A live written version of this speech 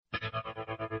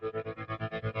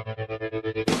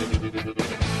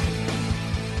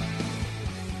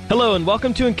Hello and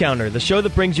welcome to Encounter, the show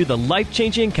that brings you the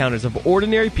life-changing encounters of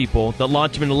ordinary people that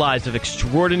launch them into lives of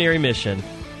extraordinary mission.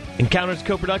 Encounter is a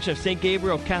co-production of St.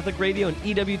 Gabriel Catholic Radio and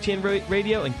EWTN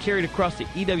Radio and carried across the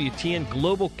EWTN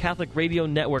Global Catholic Radio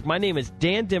Network. My name is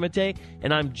Dan Dimite,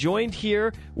 and I'm joined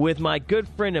here with my good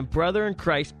friend and brother in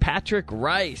Christ, Patrick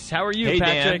Rice. How are you, Hey,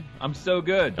 Patrick? Dan. I'm so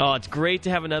good. Oh, it's great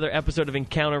to have another episode of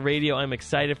Encounter Radio. I'm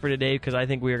excited for today because I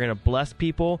think we are going to bless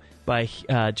people by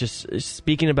just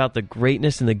speaking about the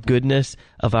greatness and the goodness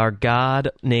of our God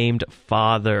named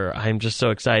Father. I'm just so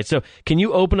excited. So can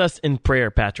you open us in prayer,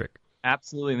 Patrick?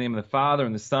 Absolutely. In the name of the Father,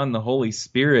 and the Son, and the Holy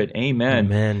Spirit. Amen.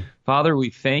 Amen. Father,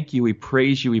 we thank you. We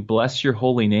praise you. We bless your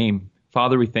holy name.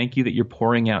 Father, we thank you that you're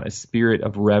pouring out a spirit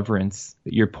of reverence,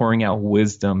 that you're pouring out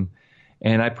wisdom.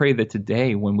 And I pray that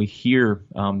today, when we hear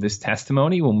this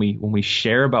testimony, when we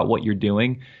share about what you're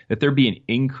doing, that there be an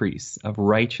increase of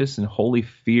righteous and holy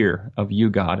fear of you,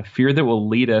 God, a fear that will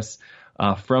lead us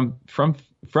from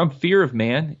fear of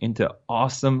man into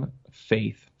awesome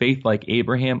faith like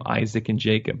Abraham, Isaac, and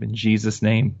Jacob. In Jesus'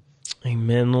 name.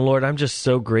 Amen. Lord, I'm just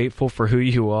so grateful for who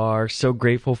you are, so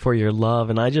grateful for your love,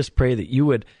 and I just pray that you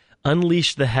would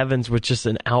unleash the heavens with just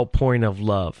an outpouring of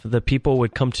love. The people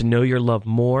would come to know your love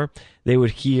more. They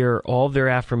would hear all their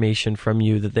affirmation from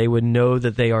you, that they would know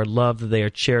that they are loved, that they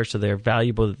are cherished, that they are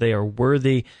valuable, that they are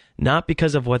worthy, not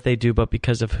because of what they do, but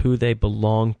because of who they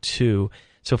belong to.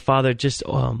 So, Father,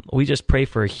 we just pray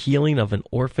for a healing of an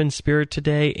orphan spirit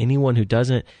today. Anyone who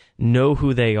doesn't know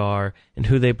who they are and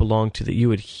who they belong to, that you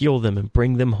would heal them and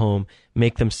bring them home,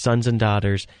 make them sons and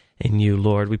daughters in you,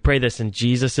 Lord. We pray this in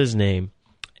Jesus' name.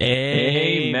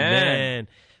 Amen.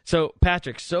 So,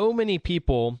 Patrick, so many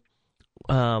people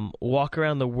walk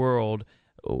around the world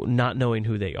not knowing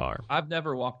who they are. I've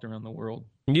never walked around the world.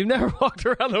 You've never walked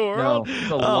around the world? No,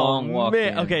 it's a long walk.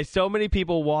 Man. Okay, so many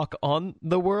people walk on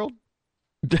the world?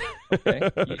 Okay.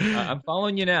 I'm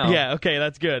following you now. Yeah, okay,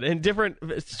 that's good. In different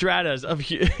stratas of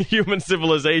human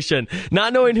civilization,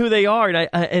 not knowing who they are.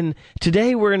 And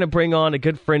today we're going to bring on a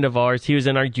good friend of ours. He was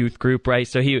in our youth group, right?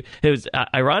 So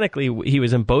ironically, he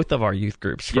was in both of our youth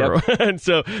groups. Yep. And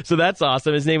so that's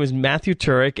awesome. His name is Matthew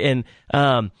Turek,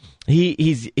 and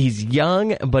he's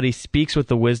young, but he speaks with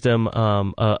the wisdom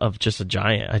of just a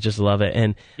giant. I just love it.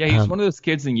 And yeah, he's one of those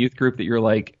kids in youth group that you're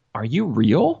like, are you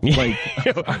real? Like,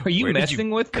 are you messing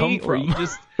with me? Or are you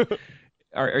just,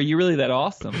 are you really that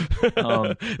awesome?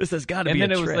 This has got to be a trick. And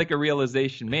then it was like a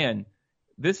realization, man,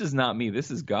 this is not me. This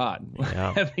is God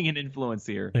having an influence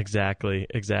here. Exactly.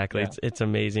 Yeah. It's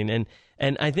amazing.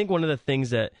 And I think one of the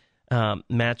things that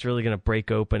Matt's really going to break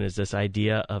open is this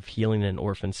idea of healing an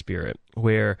orphan spirit,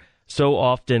 where so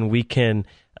often we can,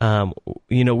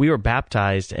 we were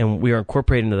baptized and we were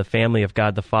incorporated into the family of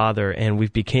God the Father, and we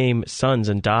became sons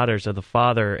and daughters of the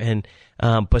Father. And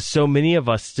but so many of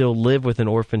us still live with an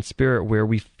orphan spirit where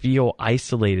we feel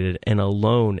isolated and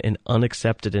alone and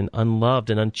unaccepted and unloved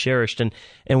and uncherished.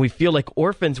 And we feel like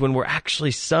orphans when we're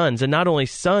actually sons, and not only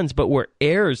sons, but we're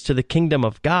heirs to the kingdom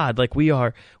of God. Like we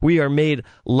are made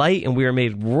light and we are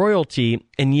made royalty,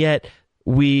 and yet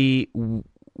we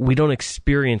don't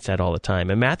experience that all the time.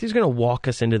 And Matthew's going to walk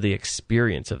us into the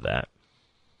experience of that.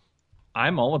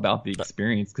 I'm all about the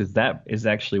experience because that is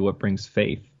actually what brings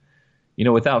faith.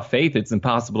 Without faith, it's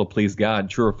impossible to please God.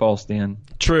 True or false, Dan?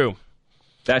 True.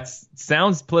 That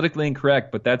sounds politically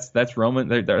incorrect, but that's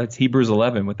Hebrews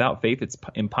 11. Without faith, it's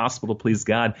impossible to please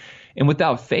God. And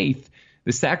without faith,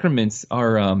 the sacraments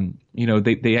are,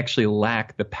 they actually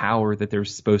lack the power that they're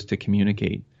supposed to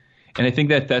communicate. And I think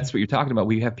that's what you're talking about.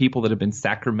 We have people that have been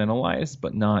sacramentalized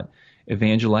but not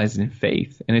evangelized in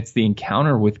faith. And it's the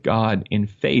encounter with God in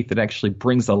faith that actually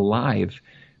brings alive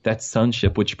that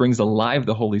sonship, which brings alive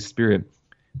the Holy Spirit,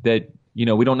 that, we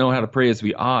don't know how to pray as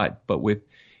we ought, but with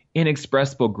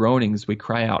inexpressible groanings, we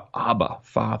cry out, Abba,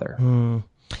 Father.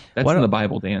 That's in the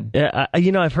Bible, Dan. Yeah,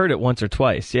 I've heard it once or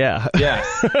twice. Yeah.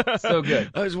 Yes. So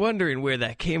good. I was wondering where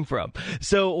that came from.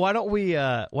 So why don't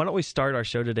we start our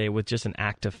show today with just an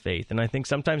act of faith? And I think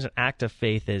sometimes an act of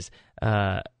faith is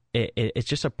it's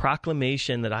just a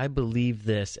proclamation that I believe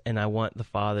this, and I want the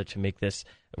Father to make this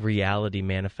reality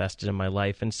manifested in my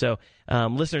life. And so,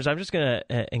 listeners, I'm just going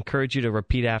to encourage you to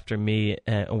repeat after me,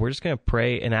 and we're just going to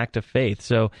pray an act of faith.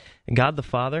 So, God the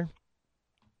Father,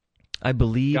 I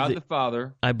believe God the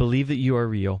Father, I believe that you are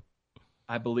real.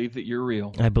 I believe that you're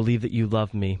real. I believe that you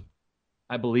love me.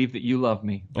 I believe that you love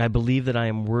me. I believe that I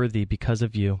am worthy because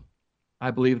of you.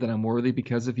 I believe that I'm worthy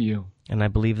because of you. And I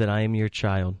believe that I am your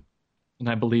child. And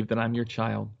I believe that I'm your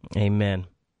child. Amen.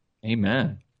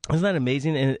 Amen. Isn't that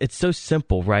amazing? And it's so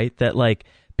simple, right? That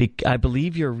I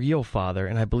believe you're real, Father,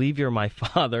 and I believe you're my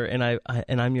Father,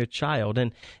 and I'm your child.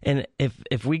 And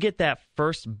if we get that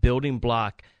first building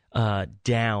block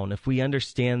down, if we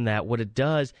understand that, what it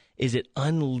does is it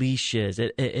unleashes,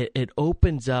 it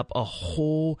opens up a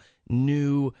whole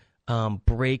new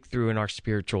breakthrough in our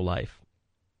spiritual life.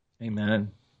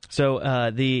 Amen. So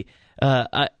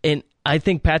and I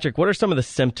think, Patrick, what are some of the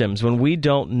symptoms when we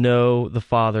don't know the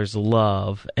Father's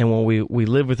love and when we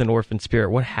live with an orphan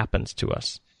spirit? What happens to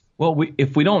us? Well,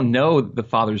 if we don't know the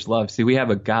Father's love, see, we have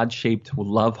a God-shaped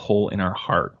love hole in our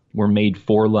heart. We're made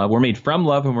for love. We're made from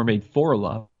love, and we're made for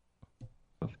love.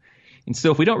 And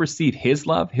so if we don't receive His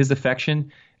love, His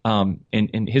affection,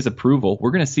 and His approval,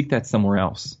 we're going to seek that somewhere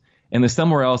else. And the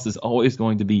somewhere else is always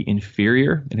going to be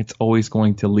inferior, and it's always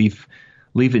going to leave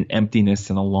an emptiness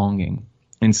and a longing.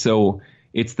 And so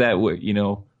it's that,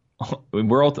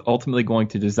 we're ultimately going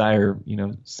to desire,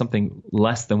 something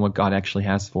less than what God actually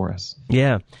has for us.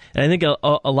 Yeah. And I think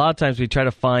a lot of times we try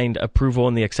to find approval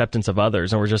in the acceptance of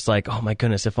others, and we're just like, oh my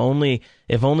goodness, if only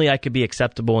I could be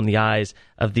acceptable in the eyes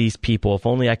of these people, if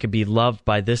only I could be loved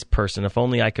by this person, if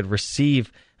only I could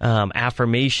receive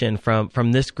affirmation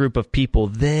from this group of people,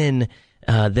 then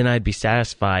I'd be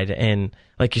satisfied. And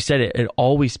like you said, it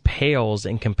always pales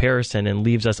in comparison and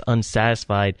leaves us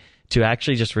unsatisfied to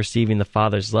actually just receiving the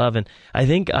Father's love. And I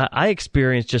think I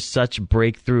experienced just such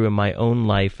breakthrough in my own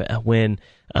life when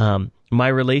my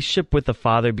relationship with the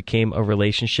Father became a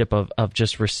relationship of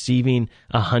just receiving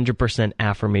 100%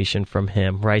 affirmation from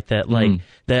Him, right? That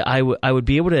that I would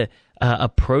be able to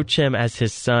approach Him as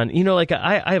His son. Like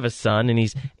I have a son and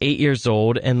he's 8 years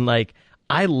old, and like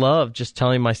I love just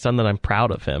telling my son that I'm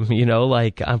proud of him,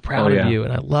 like I'm proud of you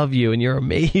and I love you and you're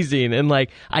amazing. And like,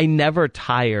 I never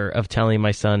tire of telling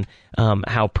my son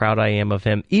how proud I am of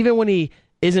him, even when he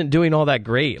isn't doing all that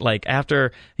great. Like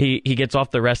after he gets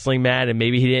off the wrestling mat and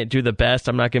maybe he didn't do the best,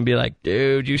 I'm not going to be like,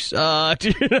 dude, you sucked.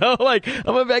 Like I'm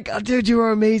going to be like, oh, dude, you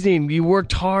are amazing. You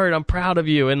worked hard. I'm proud of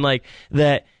you. And like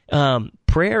that,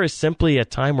 prayer is simply a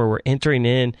time where we're entering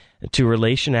in to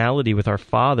relationality with our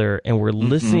Father, and we're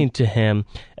listening to Him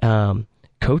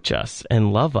coach us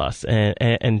and love us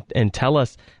and tell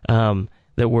us that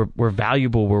we're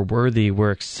valuable, we're worthy,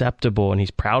 we're acceptable, and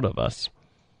He's proud of us.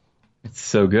 It's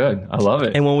so good. I love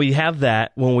it. And when we have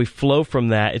that, when we flow from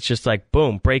that, it's just like,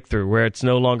 boom, breakthrough, where it's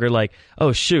no longer like,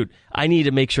 oh, shoot, I need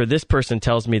to make sure this person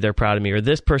tells me they're proud of me or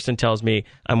this person tells me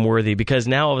I'm worthy, because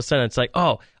now all of a sudden it's like,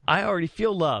 oh, I already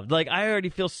feel loved. Like I already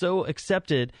feel so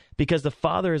accepted because the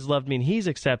Father has loved me and He's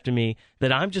accepted me,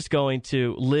 that I'm just going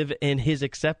to live in His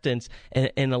acceptance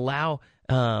and allow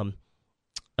that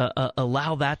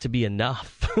to be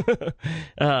enough.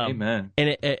 Amen.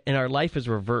 And our life is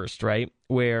reversed, right?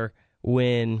 Where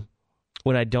when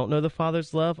I don't know the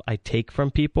Father's love, I take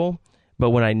from people, but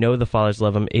when I know the Father's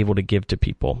love, I'm able to give to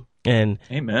people. And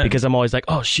Amen. Because I'm always like,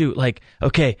 oh shoot, like,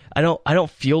 okay, I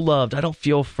don't feel loved, I don't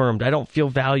feel affirmed, I don't feel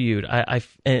valued.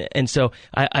 And so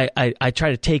I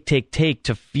try to take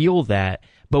to feel that.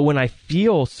 But when I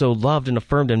feel so loved and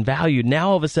affirmed and valued, now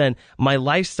all of a sudden my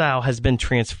lifestyle has been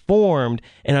transformed,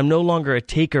 and I'm no longer a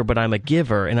taker, but I'm a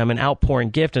giver, and I'm an outpouring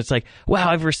gift. And it's like, wow,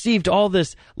 I've received all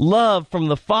this love from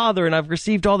the Father, and I've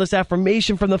received all this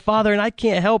affirmation from the Father, and I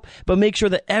can't help but make sure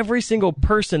that every single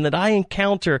person that I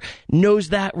encounter knows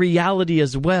that reality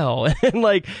as well. And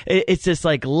like, it's just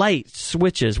like light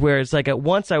switches, where it's like at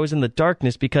once I was in the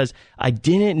darkness because I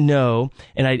didn't know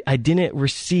and I didn't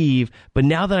receive, but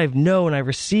now that I've known and I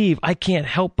receive, I can't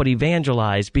help but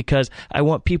evangelize because I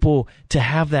want people to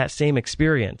have that same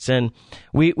experience. And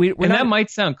that might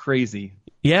sound crazy.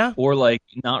 Yeah. Or like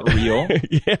not real.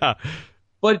 Yeah.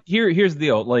 But here's the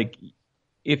deal. Like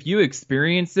if you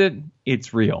experience it,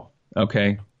 it's real.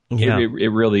 Okay. Yeah. It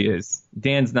really is.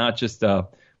 Dan's not just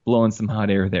blowing some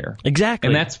hot air there. Exactly.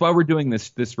 And that's why we're doing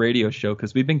this radio show,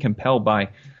 because we've been compelled by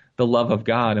the love of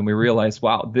God, and we realize,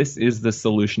 wow, this is the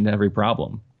solution to every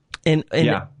problem. And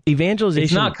yeah. Evangelization.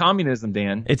 It's not communism,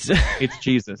 Dan. It's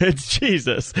Jesus. It's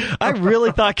Jesus. I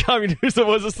really thought communism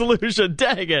was a solution.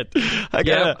 Dang it.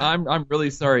 I'm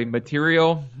really sorry.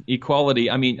 Material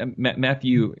equality. I mean,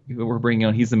 Matthew, who we're bringing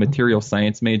on, he's a material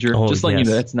science major. Just letting you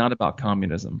know, that's not about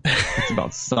communism. It's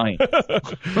about science.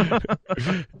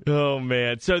 Oh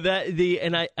man. So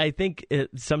I think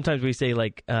sometimes we say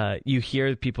like, you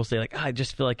hear people say like, I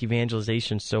just feel like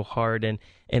evangelization's so hard,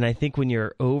 and I think when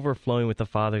you're overflowing with the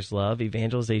Father's love,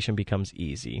 evangelization becomes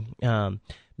easy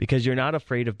because you're not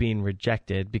afraid of being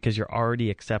rejected, because you're already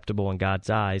acceptable in God's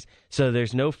eyes. So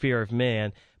there's no fear of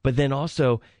man. But then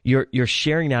also you're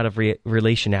sharing out of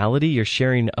relationality. You're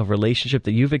sharing a relationship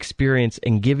that you've experienced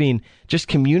and giving, just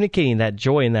communicating that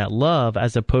joy and that love,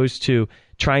 as opposed to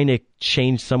trying to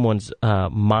change someone's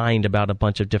mind about a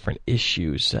bunch of different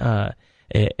issues.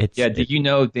 Did you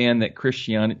know, Dan, that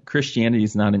Christianity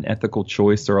is not an ethical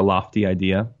choice or a lofty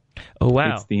idea? Oh,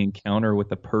 wow. It's the encounter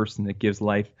with a person that gives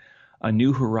life a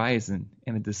new horizon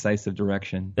and a decisive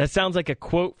direction. That sounds like a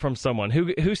quote from someone.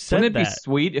 Who said that? Wouldn't it be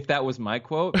sweet if that was my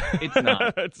quote? It's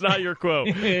not. It's not your quote.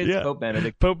 It's Pope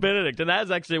Benedict. Pope Benedict. And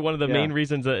that's actually one of the main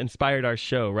reasons that inspired our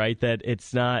show, right? That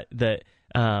it's not that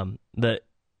that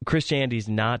Christianity is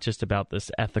not just about this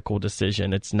ethical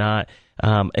decision. It's not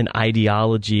an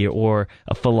ideology or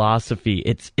a philosophy.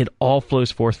 It all flows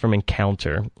forth from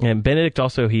encounter. And Benedict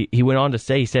also, he went on to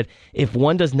say, he said, if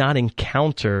one does not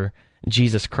encounter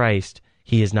Jesus Christ,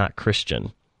 he is not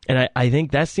Christian. And I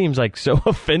think that seems like so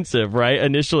offensive, right?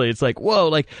 Initially, it's like, whoa,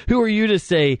 like, who are you to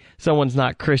say someone's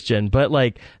not Christian? But,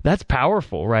 like, that's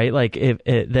powerful, right? Like,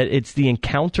 that it's the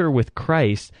encounter with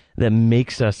Christ that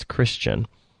makes us Christian.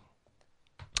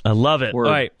 I love it. All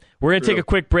right, we're going to take a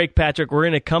quick break, Patrick. We're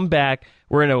going to come back.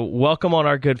 We're going to welcome on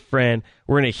our good friend.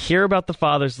 We're going to hear about the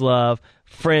Father's love.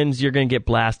 Friends, you're going to get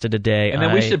blasted today. And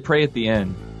then we should pray at the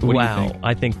end. What do you think?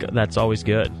 I think that's always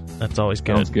good. That's always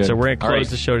good. Sounds good. So we're going to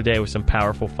close the show today with some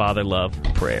powerful Father love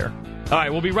prayer. All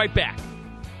right, we'll be right back.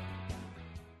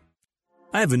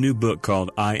 I have a new book called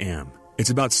I Am.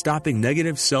 It's about stopping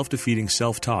negative, self-defeating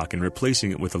self-talk and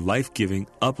replacing it with the life-giving,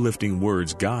 uplifting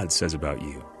words God says about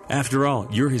you. After all,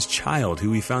 you're His child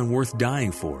who He found worth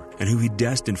dying for and who He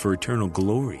destined for eternal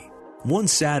glory. One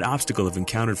sad obstacle I've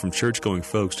encountered from church-going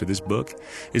folks to this book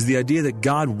is the idea that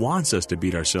God wants us to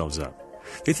beat ourselves up.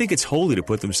 They think it's holy to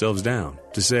put themselves down,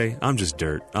 to say, I'm just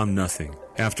dirt, I'm nothing.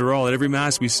 After all, at every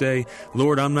Mass we say,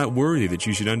 Lord, I'm not worthy that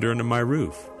you should enter under my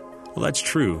roof. Well, that's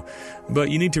true,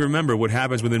 but you need to remember what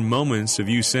happens within moments of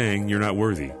you saying you're not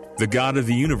worthy. The God of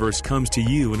the universe comes to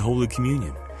you in Holy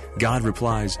Communion. God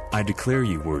replies, I declare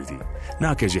you worthy,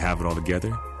 not because you have it all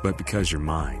together, but because you're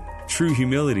mine. True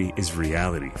humility is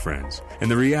reality, friends.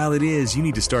 And the reality is you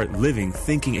need to start living,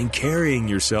 thinking, and carrying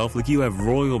yourself like you have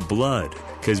royal blood.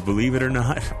 Because believe it or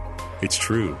not, it's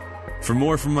true. For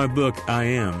more from my book, I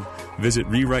Am, visit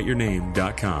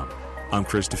rewriteyourname.com. I'm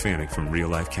Chris Stefanik from Real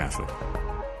Life Catholic.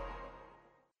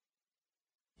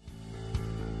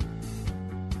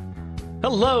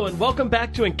 Hello, and welcome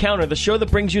back to Encounter, the show that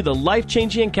brings you the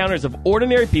life-changing encounters of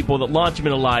ordinary people that launch them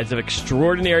into lives of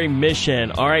extraordinary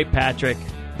mission. All right, Patrick,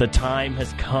 the time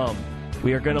has come.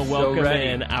 We are going to welcome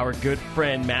in our good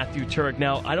friend, Matthew Turek.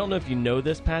 Now, I don't know if you know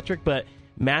this, Patrick, but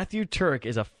Matthew Turek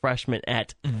is a freshman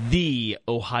at the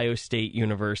Ohio State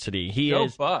University. Go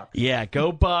Bucks. Yeah,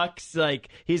 go Bucks. Like,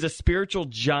 he's a spiritual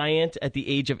giant at the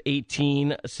age of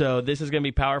 18, so this is going to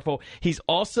be powerful. He's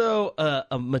also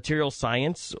a material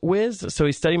science whiz, so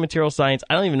he's studying material science.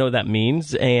 I don't even know what that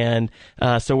means, and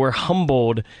so we're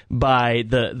humbled by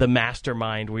the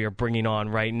mastermind we are bringing on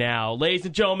right now. Ladies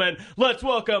and gentlemen, let's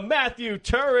welcome Matthew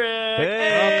Turek.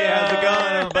 Hey, how's it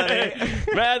going,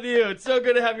 everybody? Matthew, it's so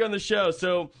good to have you on the show.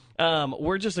 So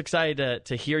we're just excited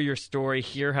to hear your story,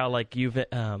 hear how like you've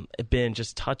been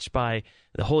just touched by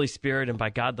the Holy Spirit and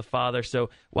by God the Father. So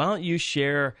why don't you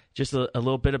share just a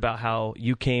little bit about how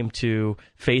you came to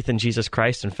faith in Jesus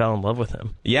Christ and fell in love with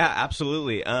Him? Yeah,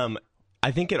 absolutely.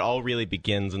 I think it all really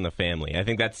begins in the family. I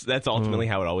think that's ultimately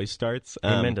how it always starts.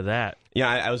 Amen to that. Yeah,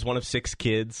 I was one of 6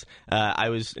 kids. I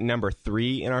was number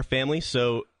 3 in our family,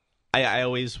 so I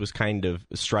always was kind of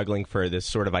struggling for this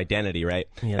sort of identity, right?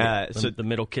 Yeah, the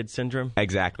middle kid syndrome.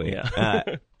 Exactly. Yeah.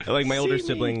 Like my older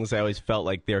siblings, I always felt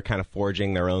like they were kind of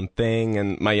forging their own thing,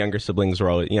 and my younger siblings were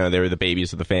always, they were the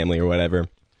babies of the family or whatever.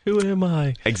 Who am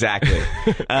I? Exactly.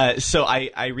 So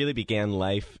I really began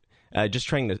life just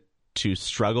trying to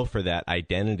struggle for that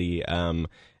identity, and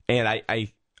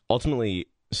I ultimately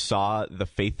saw the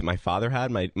faith that my father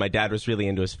had. My dad was really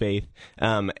into his faith,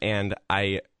 and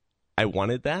I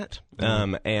wanted that.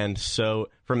 And so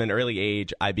from an early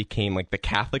age, I became like the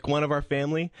Catholic one of our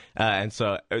family. And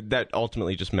so that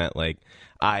ultimately just meant like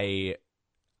I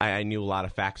knew a lot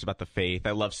of facts about the faith.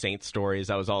 I love saint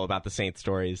stories. I was all about the saint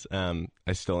stories. I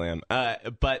still am.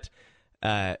 But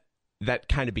that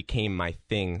kind of became my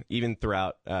thing. Even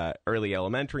throughout early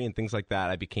elementary and things like that,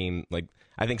 I became like,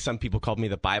 I think some people called me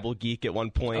the Bible geek at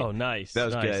one point. Oh, nice. That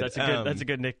was good. That's a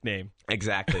good nickname.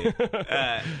 Exactly.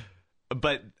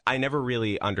 But I never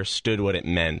really understood what it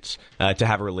meant to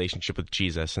have a relationship with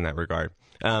Jesus in that regard.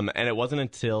 And it wasn't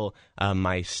until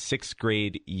my 6th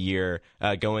grade year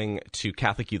going to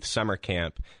Catholic Youth Summer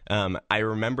Camp, I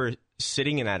remember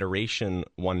sitting in adoration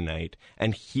one night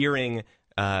and hearing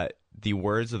the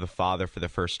words of the Father for the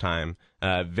first time,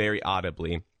 very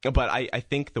audibly. But I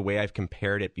think the way I've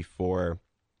compared it before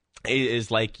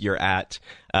is like you're at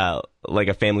like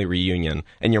a family reunion,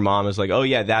 and your mom is like, "Oh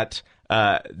yeah,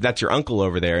 that's your uncle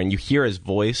over there," and you hear his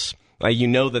voice. You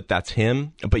know that that's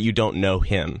him, but you don't know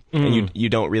him, and you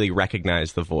don't really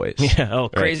recognize the voice. Yeah,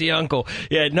 crazy uncle.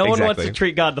 Yeah, no one wants to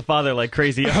treat God the Father like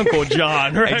crazy Uncle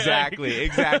John, right?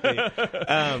 Exactly.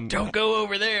 Don't go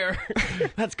over there.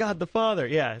 That's God the Father.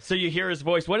 Yeah, so you hear his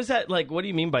voice. What is that like? What do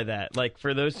you mean by that? Like,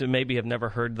 for those who maybe have never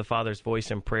heard the Father's voice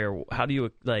in prayer, how do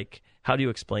you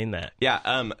explain that?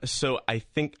 Yeah, so I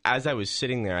think as I was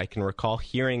sitting there, I can recall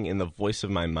hearing in the voice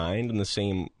of my mind, in the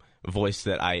same voice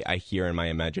that I hear in my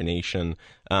imagination,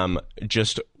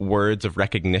 just words of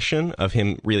recognition of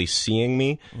him really seeing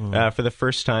me for the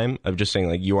first time, of just saying,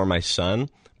 like, you are my son,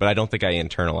 but I don't think I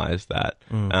internalized that.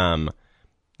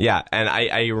 Yeah, and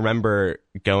I remember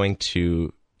going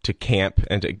to camp,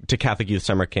 and to Catholic Youth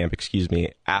Summer Camp,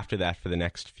 after that for the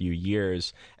next few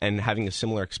years, and having a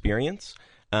similar experience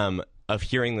of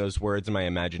hearing those words in my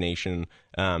imagination,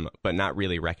 but not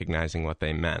really recognizing what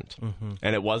they meant.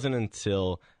 And it wasn't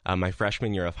until my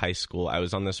freshman year of high school, I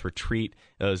was on this retreat.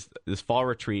 It was this fall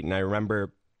retreat, and I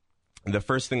remember the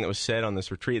first thing that was said on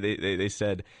this retreat, they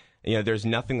said, there's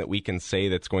nothing that we can say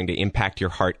that's going to impact your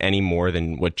heart any more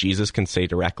than what Jesus can say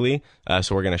directly,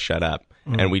 so we're going to shut up.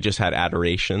 And we just had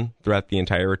adoration throughout the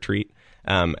entire retreat.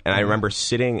 And I remember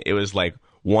sitting, it was like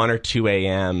 1 or 2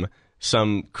 a.m.,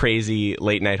 some crazy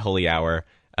late night holy hour,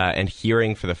 and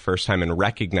hearing for the first time and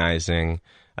recognizing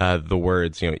the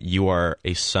words, you are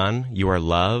a son, you are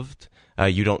loved,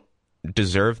 you don't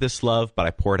deserve this love, but I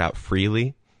pour it out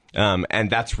freely. And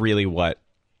that's really what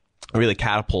really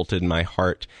catapulted my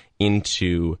heart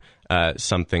into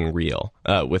something real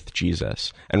with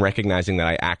Jesus, and recognizing that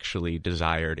I actually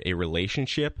desired a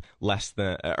relationship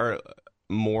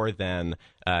more than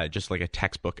just like a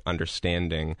textbook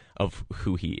understanding of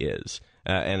who he is,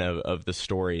 and of the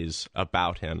stories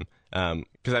about him.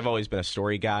 Because I've always been a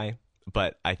story guy,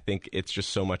 but I think it's just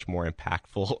so much more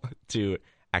impactful to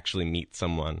actually meet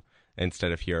someone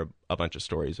instead of hear a bunch of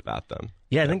stories about them.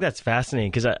 Yeah, I think that's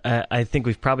fascinating, because I think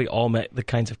we've probably all met the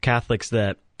kinds of Catholics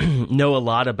that know a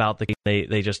lot about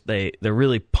they're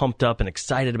really pumped up and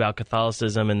excited about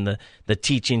Catholicism and the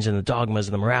teachings and the dogmas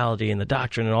and the morality and the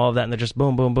doctrine and all of that, and they're just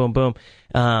boom, boom, boom, boom.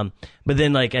 But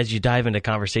then, like, as you dive into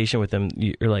conversation with them,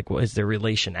 you're like, what is their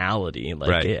relationality? Like,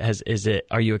 right.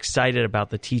 Are you excited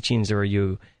about the teachings, or are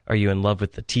you in love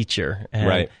with the teacher? And,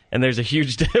 right. And there's a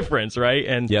huge difference, right?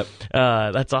 And yep.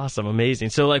 That's awesome, amazing.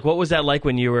 So, like, what was that like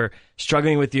when you were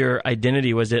struggling with your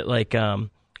identity? Was it like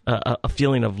a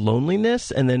feeling of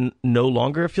loneliness, and then no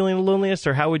longer a feeling of loneliness?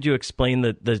 Or how would you explain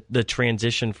the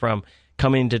transition from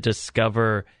coming to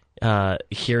discover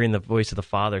hearing the voice of the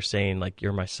Father saying, like,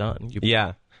 you're my son?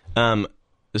 Yeah.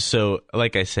 So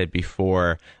like I said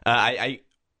before, I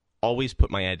always put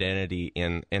my identity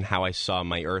in how I saw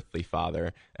my earthly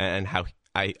father, and how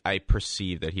I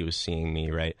perceived that he was seeing me,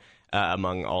 right,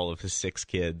 among all of his 6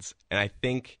 kids. And I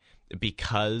think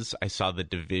because I saw the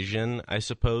division, I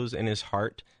suppose, in his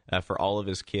heart for all of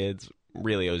his kids,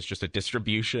 really it was just a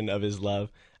distribution of his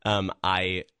love.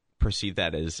 I perceived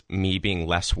that as me being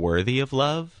less worthy of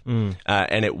love.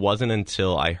 And it wasn't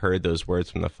until I heard those words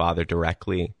from the Father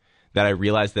directly that I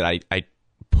realized that I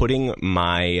putting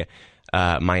my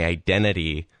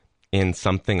identity in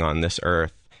something on this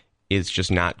earth is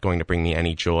just not going to bring me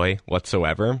any joy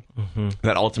whatsoever.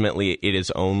 That ultimately it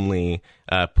is only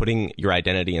putting your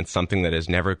identity in something that is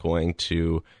never going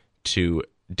to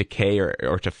decay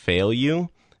or to fail you,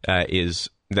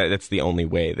 that's the only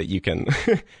way that you can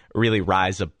really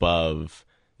rise above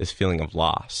this feeling of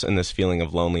loss and this feeling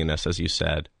of loneliness, as you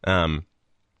said. And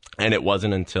it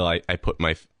wasn't until I put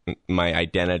my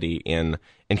identity in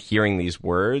hearing these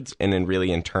words and in really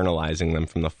internalizing them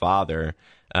from the Father,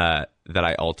 that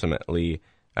I ultimately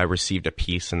received a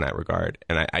peace in that regard.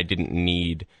 And I didn't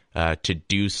need to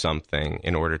do something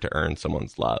in order to earn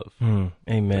someone's love.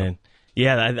 Amen.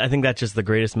 Yeah, I think that's just the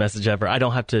greatest message ever. I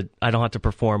don't have to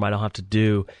perform. I don't have to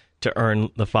do to earn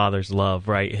the Father's love,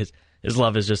 right? His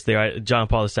love is just there. John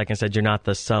Paul II said, "You're not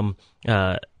the sum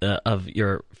of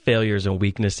your failures and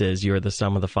weaknesses. You're the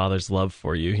sum of the Father's love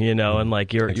for you." And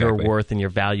like your worth and your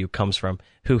value comes from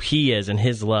who He is and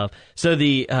His love. So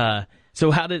so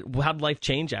how did life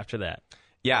change after that?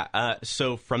 Yeah.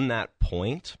 So from that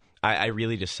point, I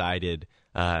really decided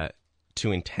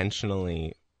to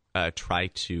intentionally try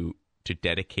to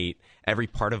dedicate every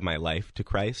part of my life to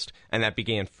Christ, and that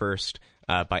began first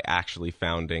by actually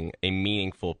founding a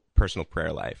meaningful personal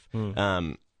prayer life.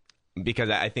 Because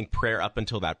I think prayer up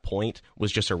until that point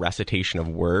was just a recitation of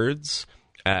words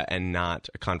and not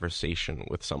a conversation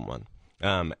with someone.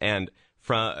 And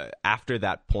after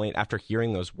that point, after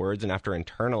hearing those words and after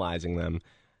internalizing them,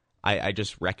 I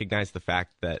just recognized the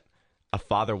fact that a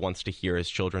father wants to hear his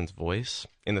children's voice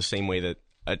in the same way that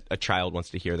a child wants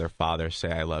to hear their father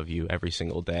say, "I love you," every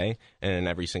single day and in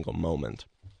every single moment.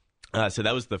 So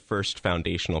that was the first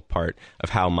foundational part of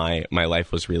how my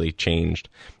life was really changed.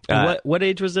 What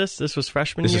age was this? This was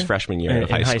freshman year? This is freshman year of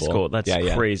high school. That's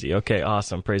crazy. Okay,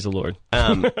 awesome. Praise the Lord.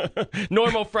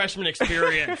 Normal freshman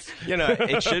experience.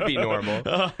 It should be normal.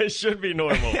 It should be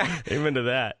normal. Amen to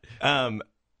that.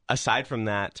 Aside from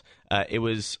that, it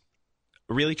was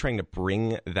really trying to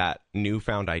bring that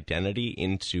newfound identity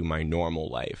into my normal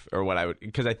life, or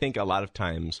because I think a lot of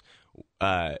times,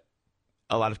 a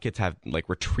lot of kids have like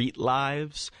retreat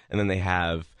lives, and then they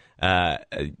have,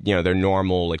 their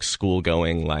normal like school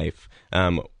going life,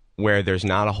 where there's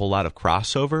not a whole lot of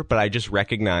crossover. But I just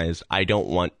recognize I don't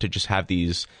want to just have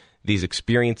these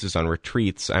experiences on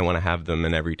retreats. I want to have them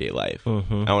in everyday life.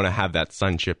 Mm-hmm. I want to have that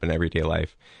sonship in everyday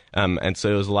life. And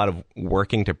so it was a lot of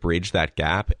working to bridge that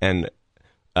gap, and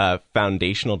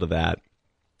foundational to that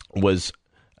was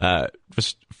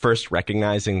first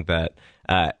recognizing that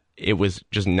it was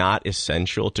just not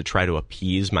essential to try to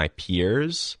appease my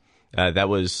peers. That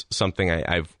was something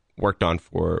I've worked on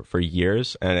for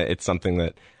years, and it's something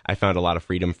that I found a lot of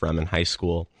freedom from in high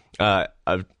school.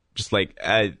 Of just like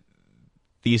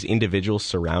these individuals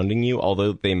surrounding you,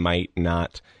 although they might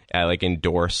not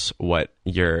endorse what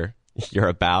you're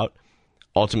about,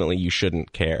 ultimately you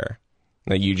shouldn't care.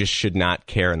 Like, you just should not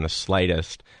care in the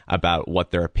slightest about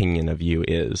what their opinion of you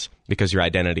is, because your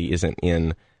identity isn't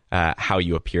in how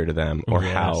you appear to them, or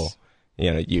how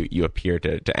you appear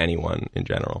to anyone in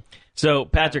general. So,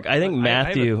 Patrick, I think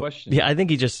Matthew, I have a question. I think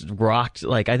he just rocked.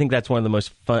 I think that's one of the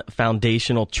most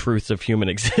foundational truths of human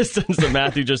existence that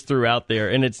Matthew just threw out there.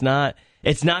 And it's not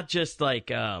just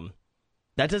that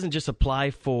doesn't just apply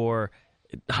for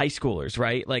high schoolers,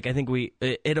 right? I think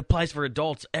it applies for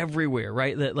adults everywhere,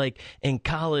 right? That in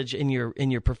college, in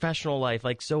your professional life,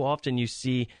 so often you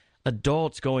see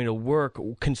adults going to work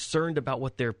concerned about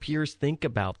what their peers think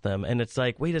about them, and it's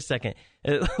wait a second,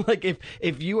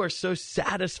 if you are so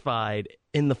satisfied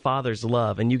in the Father's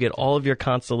love and you get all of your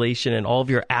consolation and all of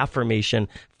your affirmation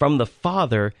from the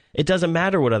Father, it doesn't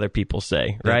matter what other people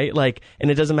say, right? And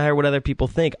it doesn't matter what other people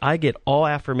think. I get all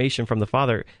affirmation from the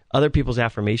Father. Other people's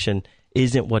affirmation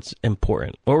isn't what's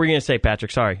important. What were you going to say,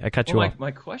 Patrick? Sorry, I cut you off.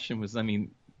 My question was,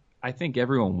 I think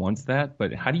everyone wants that,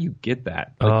 but how do you get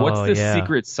that? What's the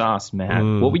secret sauce, Matt?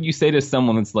 What would you say to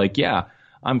someone that's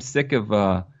I'm sick of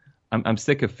I'm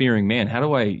sick of fearing man. How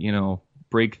do I,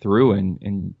 break through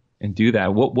and do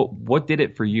that? What did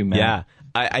it for you, Matt?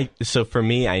 Yeah, so for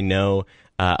me, I know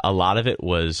a lot of it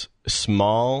was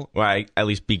small, or at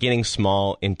least beginning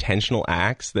small, intentional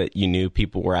acts that you knew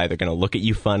people were either going to look at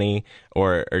you funny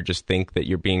or just think that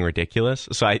you're being ridiculous.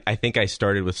 So I think I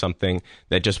started with something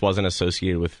that just wasn't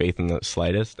associated with faith in the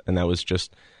slightest, and that was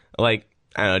just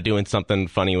doing something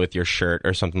funny with your shirt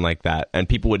or something like that, and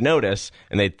people would notice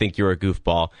and they'd think you were a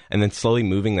goofball, and then slowly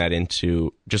moving that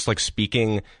into just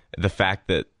speaking the fact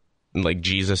that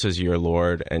Jesus is your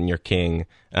Lord and your King,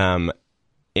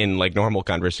 in normal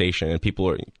conversation, and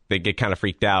they get kind of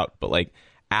freaked out, but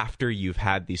after you've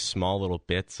had these small little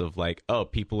bits of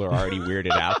people are already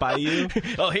weirded out by you.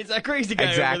 Oh, he's that crazy guy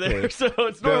exactly. over there, so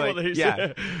it's normal that he's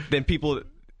then people,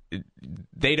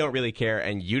 they don't really care,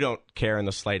 and you don't care in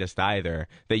the slightest either,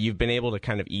 that you've been able to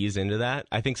kind of ease into that.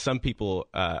 I think some people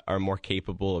are more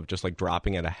capable of just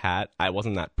dropping at a hat. I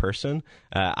wasn't that person.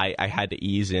 I had to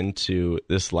ease into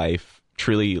this life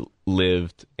truly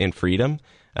lived in freedom.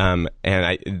 And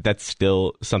that's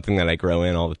still something that I grow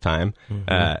in all the time.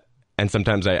 Mm-hmm. And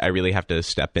sometimes I really have to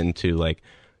step into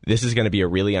this is going to be a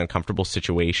really uncomfortable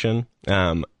situation.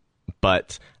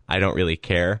 But I don't really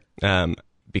care,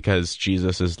 because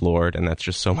Jesus is Lord, and that's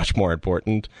just so much more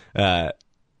important. So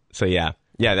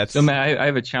that's. So Matt, I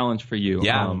have a challenge for you.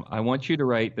 Yeah. I want you to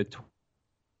write the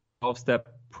 12-step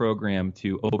program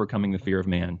to overcoming the fear of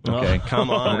man. Okay, come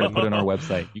on. We're going to put it on our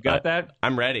website. You got that?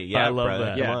 I'm ready. Yeah, I love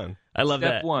that. Yeah. Come on. I love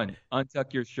Step that. 1,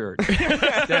 untuck your shirt.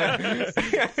 Step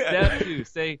 2,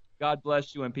 say God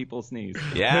bless you when people sneeze.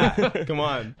 Yeah, come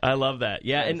on. I love that.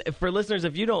 Yeah, and for listeners,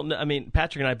 if you don't know,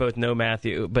 Patrick and I both know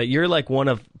Matthew, but you're one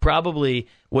of probably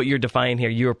what you're defining here.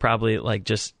 You are probably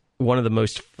just one of the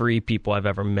most free people I've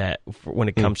ever met when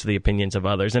it comes to the opinions of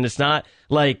others. And it's not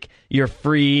you're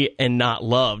free and not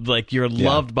loved. You're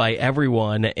loved by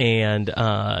everyone, and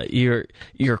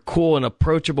you're cool and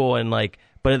approachable and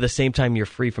but at the same time, you're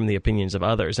free from the opinions of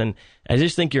others. And I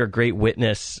just think you're a great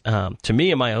witness to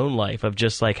me in my own life of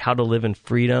just like how to live in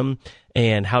freedom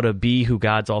and how to be who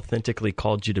God's authentically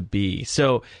called you to be.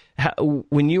 So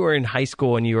when you were in high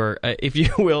school and you were, if you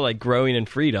will, like growing in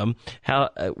freedom, how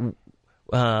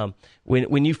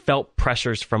when you felt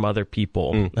pressures from other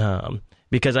people,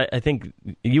 because I think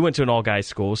you went to an all guys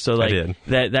school, so like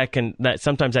that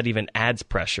sometimes that even adds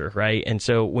pressure, right? And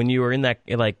so when you were in that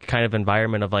like kind of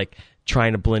environment of like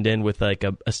trying to blend in with like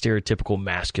a stereotypical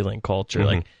masculine culture,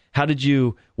 like what did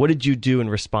you do in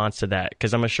response to that?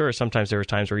 Because I'm sure sometimes there were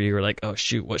times where you were like, oh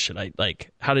shoot, what should I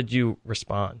like? How did you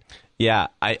respond? Yeah,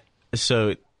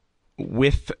 so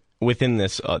within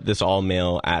this all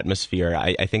male atmosphere,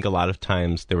 I think a lot of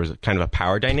times there was kind of a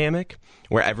power dynamic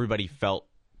where everybody felt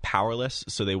powerless,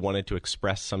 so they wanted to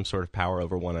express some sort of power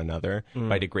over one another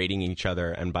by degrading each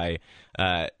other and by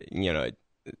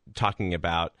talking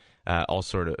about all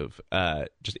sort of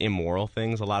just immoral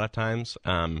things a lot of times,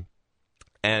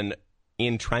 and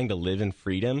in trying to live in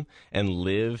freedom and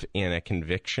live in a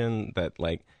conviction that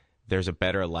like there's a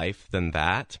better life than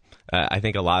that, I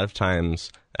think a lot of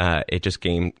times it just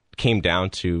came down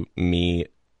to me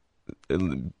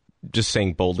just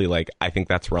saying boldly, like, I think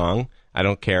that's wrong. I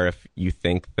don't care if you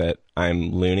think that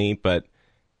I'm loony, but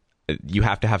you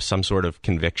have to have some sort of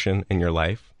conviction in your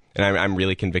life. And I'm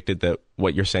really convicted that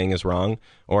what you're saying is wrong.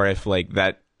 Or if like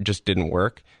that just didn't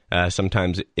work,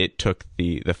 sometimes it took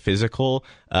the physical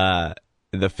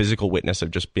witness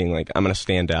of just being like, I'm going to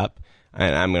stand up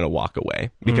and I'm going to walk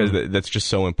away, because that's just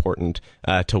so important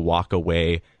to walk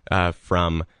away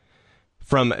from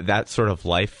that sort of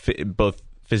life, both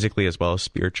physically as well as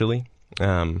spiritually.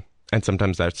 And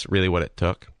sometimes that's really what it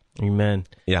took. Amen.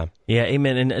 Yeah. Yeah,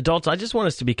 amen. And adults, I just want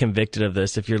us to be convicted of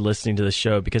this if you're listening to the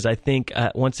show, because I think,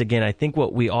 once again, I think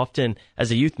what we often,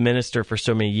 as a youth minister for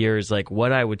so many years, like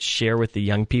what I would share with the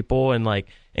young people and like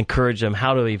encourage them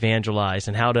how to evangelize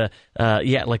and how to,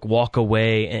 like walk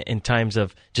away in times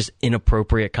of just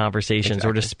inappropriate conversations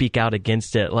or to speak out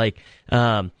against it. Like,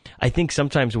 I think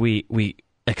sometimes we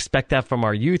expect that from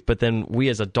our youth, but then we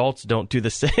as adults don't do the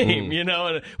same,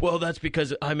 and well, that's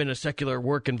because I'm in a secular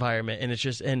work environment, and it's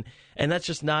just, and that's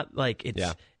just not like,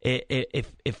 it's,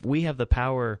 if we have the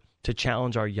power to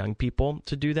challenge our young people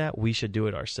to do that, we should do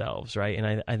it ourselves. Right.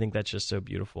 And I think that's just so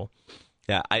beautiful.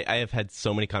 Yeah. I have had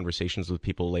so many conversations with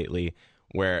people lately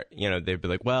where, they'd be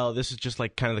like, well, this is just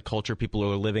like kind of the culture people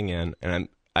are living in. And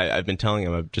I've been telling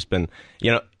them, I've just been,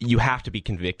 you have to be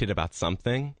convicted about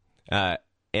something.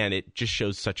 And it just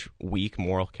shows such weak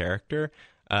moral character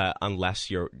unless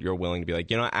you're willing to be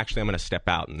like, actually, I'm going to step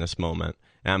out in this moment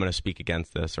and I'm going to speak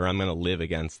against this, or I'm going to live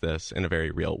against this in a very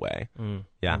real way.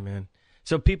 Yeah. Amen.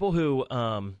 So people who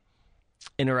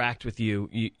interact with you,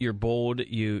 you're bold,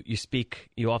 you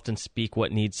often speak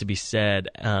what needs to be said,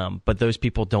 but those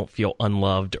people don't feel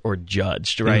unloved or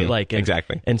judged, right?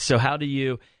 Exactly. And so how do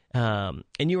you... and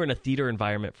you were in a theater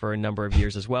environment for a number of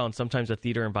years as well. And sometimes a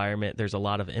theater environment, there's a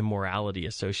lot of immorality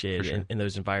associated in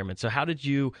those environments. So how did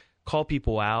you call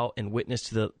people out and witness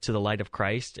to the light of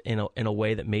Christ in a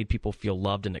way that made people feel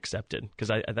loved and accepted? Because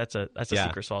that's a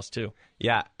secret sauce too.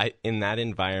 Yeah. In that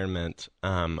environment,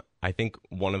 I think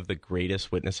one of the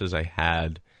greatest witnesses I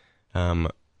had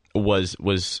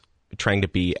was trying to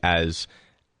be as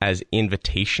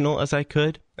invitational as I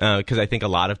could, because I think a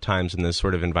lot of times in this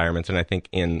sort of environments, and I think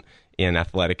in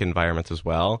athletic environments as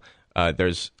well,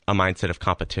 there's a mindset of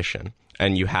competition,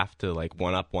 and you have to like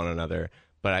one up one another.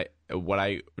 But what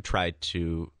I tried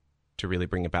to really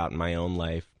bring about in my own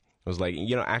life was like,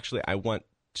 actually, I want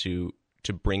to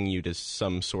bring you to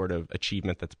some sort of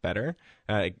achievement that's better,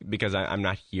 because I'm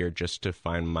not here just to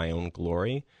find my own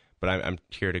glory. But I'm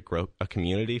here to grow a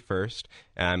community first,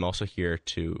 and I'm also here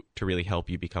to really help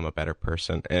you become a better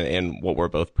person, and what we're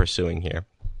both pursuing here.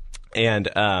 And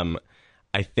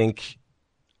I think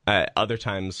other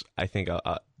times, I think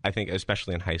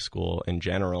especially in high school in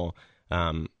general,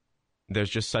 there's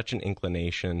just such an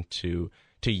inclination to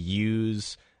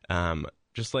use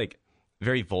just like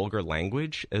very vulgar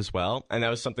language as well, and that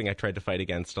was something I tried to fight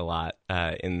against a lot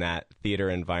in that theater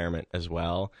environment as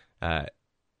well.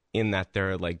 In that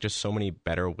there are like just so many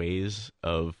better ways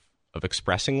of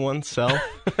expressing oneself.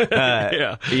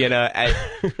 I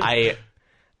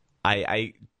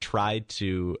tried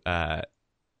to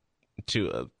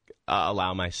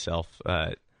allow myself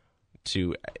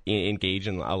to engage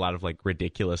in a lot of like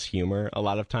ridiculous humor a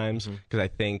lot of times, because I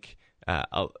think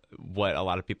what a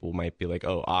lot of people might be like,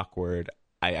 oh, awkward,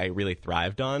 I really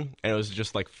thrived on, and it was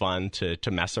just like fun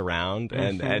to mess around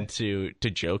and to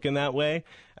joke in that way.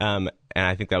 And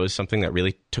I think that was something that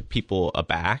really took people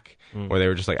aback, where they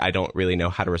were just like, I don't really know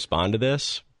how to respond to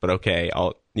this, but I'll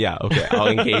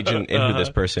engage in who this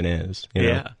person is. You know?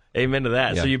 Yeah. Amen to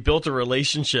that. Yeah. So you built a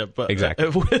relationship Exactly.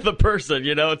 with a person,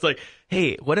 it's like,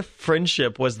 hey, what if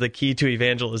friendship was the key to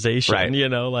evangelization? Right.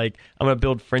 Like I'm going to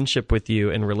build friendship with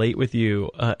you and relate with you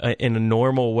in a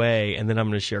normal way, and then I'm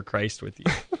going to share Christ with you.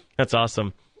 That's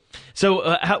awesome.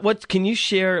 So what can you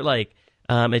share, like,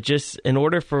 it just, in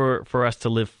order for us to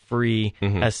live free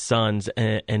as sons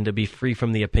and to be free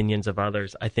from the opinions of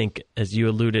others, I think, as you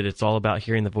alluded, it's all about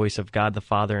hearing the voice of God the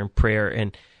Father in prayer.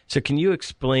 And so can you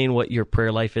explain what your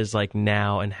prayer life is like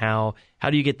now, and how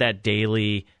do you get that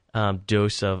daily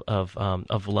dose of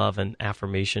love and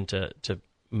affirmation to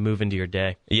move into your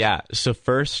day? Yeah. So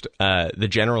first, the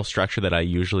general structure that I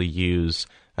usually use,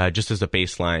 just as a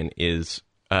baseline, is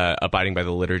abiding by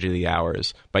the liturgy of the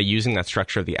hours, by using that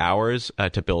structure of the hours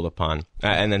to build upon.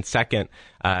 And then second,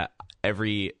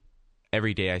 every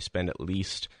day I spend at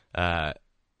least a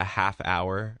half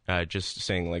hour just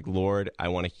saying, like, Lord, I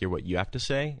want to hear what you have to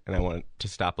say, and I want to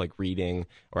stop like reading,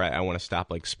 or I want to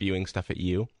stop like spewing stuff at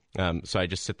you. So I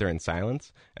just sit there in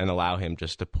silence and allow him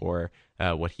just to pour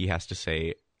what he has to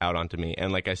say out onto me.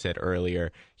 And like I said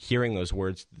earlier, hearing those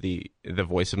words, the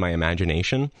voice of my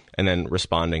imagination, and then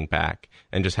responding back,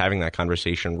 and just having that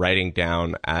conversation, writing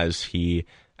down as he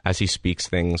speaks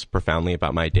things profoundly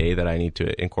about my day that I need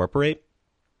to incorporate.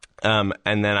 And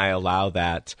then I allow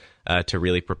that to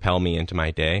really propel me into my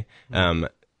day,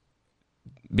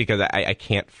 because I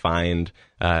can't find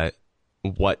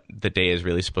what the day is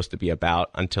really supposed to be about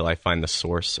until I find the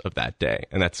source of that day,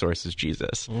 and that source is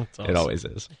Jesus. That's awesome. It always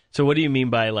is. So what do you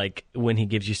mean by, like, when he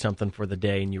gives you something for the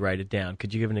day and you write it down?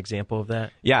 Could you give an example of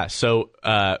that? Yeah. So,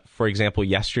 for example,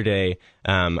 yesterday,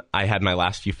 I had my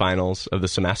last few finals of the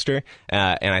semester,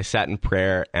 and I sat in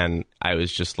prayer, and I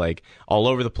was just like all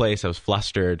over the place. I was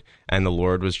flustered, and the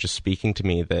Lord was just speaking to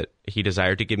me that he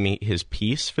desired to give me his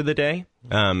peace for the day.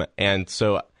 And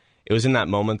so it was in that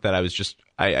moment that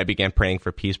I began praying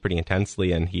for peace pretty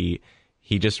intensely, and he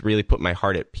just really put my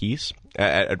heart at peace,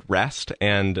 at rest.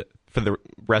 And for the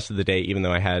rest of the day, even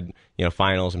though I had,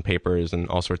 finals and papers and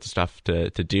all sorts of stuff to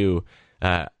do,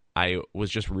 I was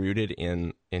just rooted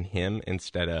in him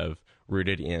instead of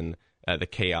rooted in the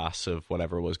chaos of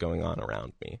whatever was going on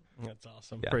around me. That's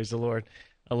awesome. Yeah. Praise the Lord.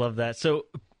 I love that. So,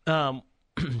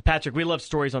 Patrick, we love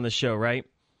stories on the show, right?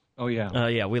 Oh, yeah.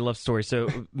 Yeah, we love stories. So,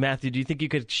 Matthew, do you think you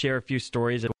could share a few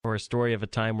stories, or a story of a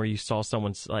time where you saw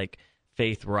someone's like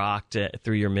faith rocked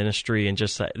through your ministry and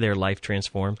just their life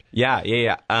transformed?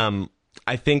 Yeah.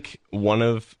 I think one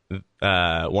of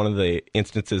the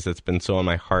instances that's been so on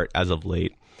my heart as of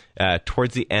late,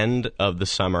 towards the end of the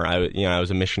summer, I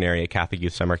was a missionary at Catholic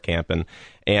Youth Summer Camp,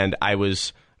 and I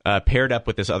was paired up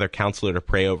with this other counselor to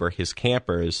pray over his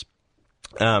campers,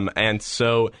 and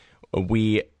so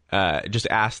we just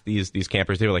asked these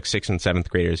campers. They were like 6th and 7th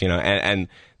graders, and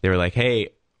they were like, hey,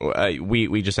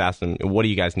 we just asked them, what do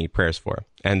you guys need prayers for?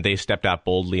 And they stepped out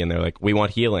boldly, and they're like, we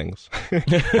want healings. And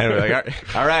we're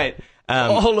like, all right.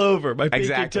 All over my pinky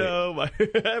exactly. toe, my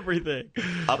everything.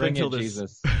 Up until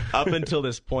Jesus.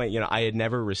 this point, I had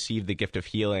never received the gift of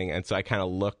healing, and so I kind of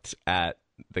looked at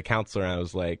the counselor and I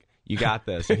was like, "You got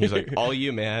this." And he's like, "All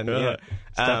you, man." Yeah.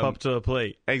 Step up to the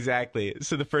plate. Exactly.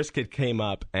 So the first kid came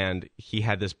up, and he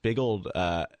had this big old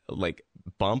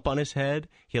bump on his head.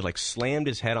 He had slammed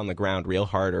his head on the ground real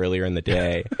hard earlier in the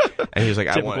day, and he was like,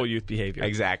 Typical youth behavior.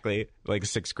 Exactly, like a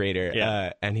 6th grader.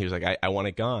 Yeah. And he was like, I want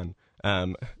it gone.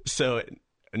 So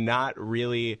not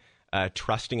really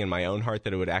trusting in my own heart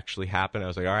that it would actually happen. I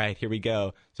was like, all right, here we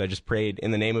go. So I just prayed, in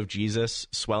the name of Jesus,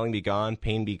 swelling be gone,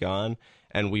 pain be gone.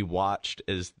 And we watched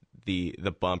as the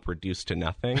bump reduced to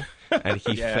nothing, and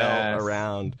he fell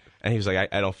around, and he was like,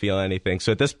 I don't feel anything.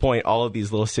 So at this point, all of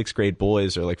these little 6th grade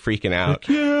boys are freaking out.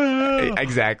 Yeah.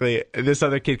 Exactly. This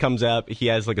other kid comes up. He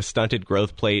has a stunted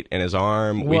growth plate in his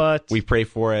arm. What? We pray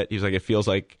for it. He's like, it feels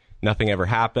like nothing ever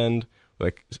happened.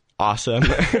 Awesome.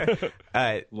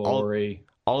 Glory.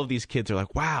 All of these kids are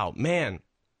like, wow, man,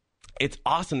 it's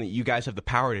awesome that you guys have the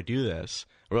power to do this.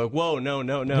 We're like, whoa, no,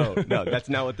 that's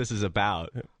not what this is about.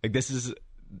 This is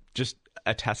just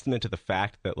a testament to the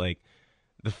fact that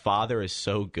the Father is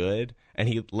so good, and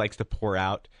he likes to pour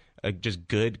out just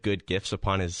good gifts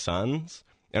upon his sons,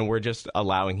 and we're just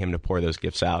allowing him to pour those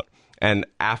gifts out. And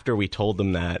after we told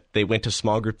them that, they went to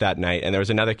small group that night, and there was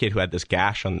another kid who had this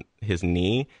gash on his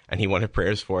knee, and he wanted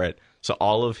prayers for it. So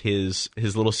all of his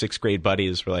little 6th grade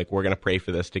buddies were like, we're going to pray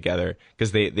for this together,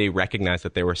 because they recognized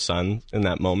that they were sons in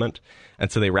that moment.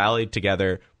 And so they rallied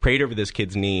together, prayed over this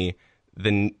kid's knee.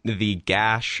 The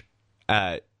gash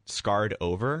scarred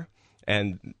over.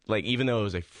 And like, even though it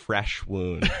was a fresh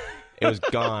wound, it was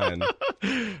gone.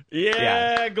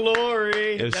 Yeah,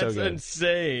 glory. It was That's so good.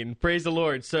 insane. Praise the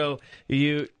Lord. So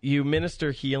you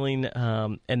minister healing,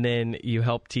 and then you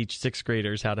help teach 6th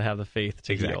graders how to have the faith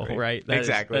to heal, right?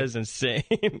 Exactly. That is insane.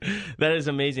 That is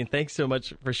amazing. Thanks so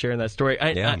much for sharing that story.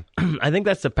 Yeah. I think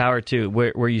that's the power, too,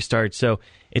 where you start. So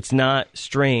it's not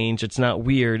strange, it's not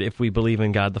weird if we believe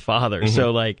in God the Father. Mm-hmm.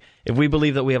 So, like, if we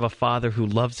believe that we have a Father who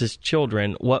loves his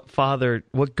children, what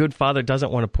good father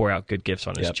doesn't want to pour out good gifts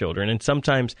on his children? And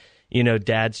sometimes,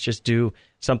 dads just do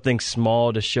something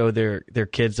small to show their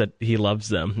kids that he loves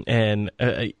them. And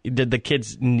did the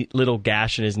kid's little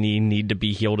gash in his knee need to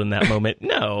be healed in that moment?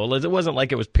 No, it wasn't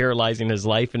like it was paralyzing his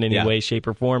life in any way, shape,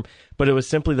 or form. But it was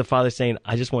simply the Father saying,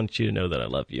 I just want you to know that I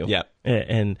love you. Yeah.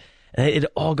 And it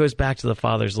all goes back to the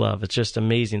Father's love. It's just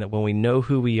amazing that when we know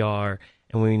who we are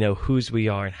and when we know whose we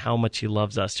are and how much he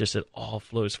loves us, just it all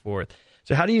flows forth.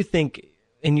 So how do you think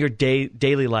in your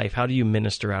daily life, how do you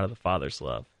minister out of the Father's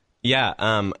love? Yeah,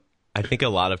 I think a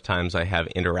lot of times I have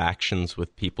interactions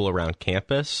with people around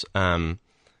campus. One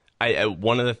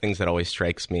of the things that always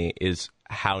strikes me is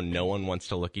how no one wants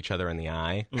to look each other in the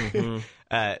eye.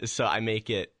 Mm-hmm. So I make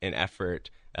it an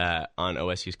effort on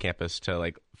OSU's campus to,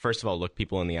 like, first of all, look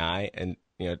people in the eye and,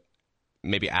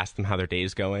 maybe ask them how their day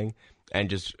is going, and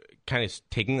just kind of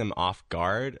taking them off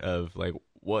guard of, like,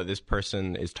 whoa, this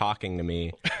person is talking to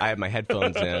me. I have my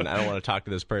headphones in. I don't want to talk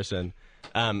to this person.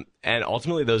 And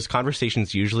ultimately, those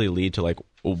conversations usually lead to, like,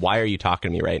 well, why are you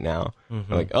talking to me right now?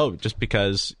 Mm-hmm. Like, oh, just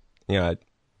because,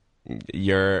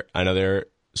 you're another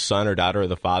son or daughter of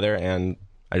the Father, and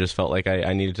I just felt like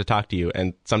I needed to talk to you.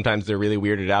 And sometimes they're really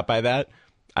weirded out by that.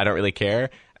 I don't really care.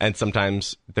 And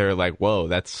sometimes they're like, whoa,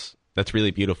 that's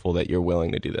really beautiful that you're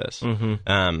willing to do this.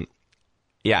 Mm-hmm.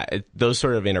 Those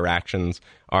sort of interactions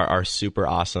are super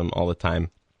awesome all the time.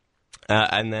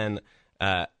 And then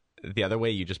the other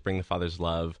way you just bring the Father's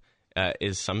love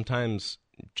is sometimes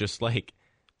just like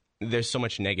there's so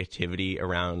much negativity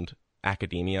around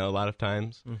academia a lot of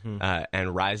times. Mm-hmm.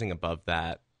 And rising above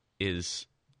that is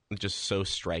just so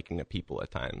striking to people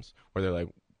at times, where they're like,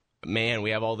 man, we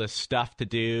have all this stuff to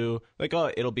do. Like,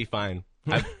 oh, it'll be fine.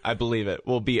 I believe it.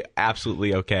 We'll be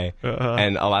absolutely okay. Uh-huh.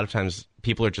 And a lot of times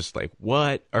people are just like,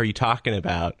 what are you talking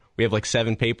about? We have like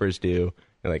 7 papers due.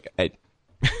 You're like,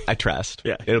 I trust.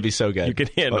 Yeah. It'll be so good. You can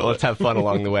handle it. Let's have fun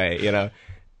along the way,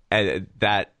 And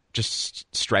that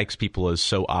just strikes people as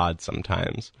so odd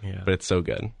sometimes. Yeah. But it's so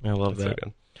good. I love that. So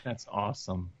good. That's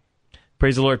awesome.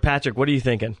 Praise the Lord. Patrick, what are you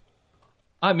thinking?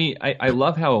 I mean, I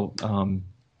love how,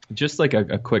 just like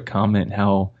a quick comment,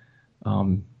 how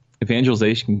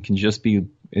evangelization can just be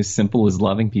as simple as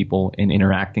loving people and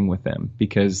interacting with them.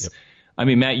 Because, I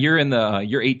mean, Matt,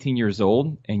 you're 18 years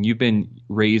old, and you've been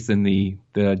raised in the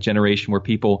generation where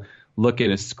people look at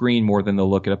a screen more than they'll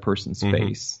look at a person's mm-hmm.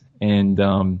 face. And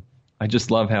I just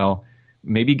love how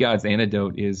maybe God's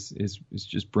antidote is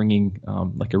just bringing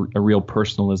like a real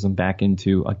personalism back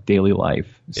into a daily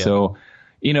life. Yeah. So,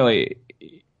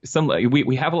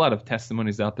 we have a lot of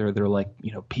testimonies out there that are like,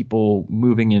 people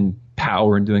moving in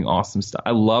power and doing awesome stuff.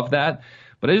 I love that,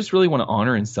 but I just really want to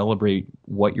honor and celebrate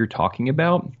what you're talking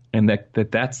about, and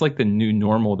that's like the new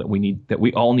normal that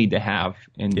we all need to have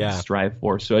and strive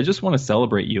for. So I just want to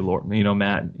celebrate you, Lord,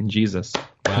 Matt, and Jesus.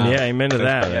 Wow. Yeah, amen to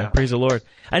that. Yeah. Praise the Lord.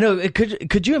 I know.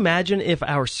 Could you imagine if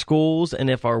our schools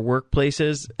and if our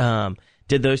workplaces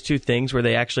did those two things, where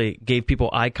they actually gave people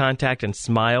eye contact and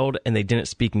smiled, and they didn't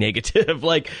speak negative?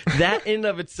 Like, that in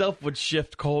of itself would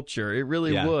shift culture. It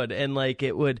really would. And like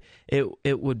it would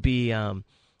be and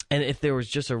if there was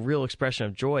just a real expression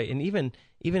of joy, and even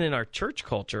in our church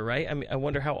culture, right? I mean, I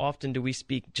wonder how often do we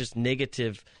speak just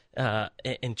negative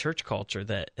in church culture,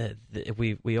 that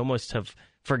we almost have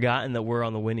forgotten that we're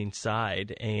on the winning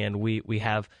side, and we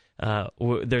have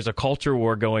there's a culture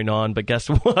war going on, but guess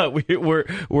what? We're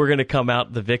going to come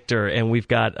out the victor, and we've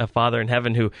got a Father in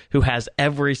heaven who has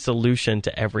every solution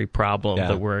to every problem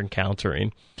that we're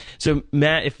encountering. So,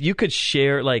 Matt, if you could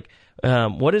share, like,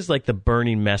 what is like the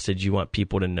burning message you want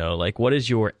people to know? Like, what is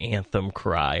your anthem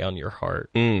cry on your heart?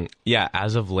 Yeah,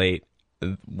 as of late,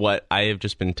 what I have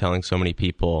just been telling so many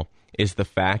people is the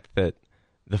fact that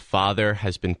the Father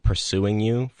has been pursuing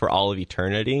you for all of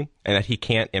eternity, and that he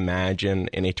can't imagine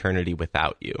an eternity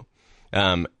without you.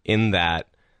 In that,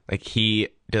 like, he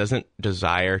doesn't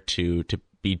desire to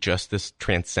be just this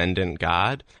transcendent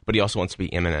God, but he also wants to be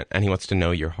immanent, and he wants to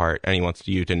know your heart, and he wants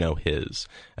you to know his.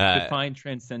 Define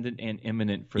transcendent and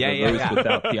immanent for those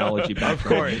without theology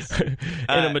background. Of course.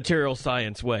 In a material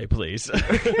science way, please.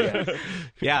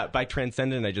 Yeah, by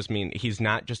transcendent, I just mean he's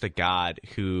not just a God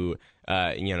who,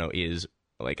 is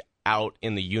like out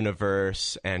in the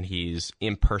universe and he's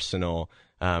impersonal.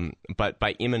 But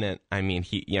by immanent, I mean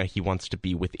he wants to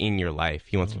be within your life.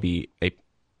 He wants to be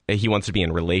he wants to be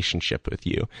in relationship with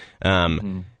you.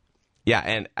 Yeah,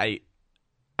 and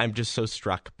I'm just so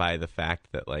struck by the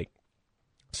fact that like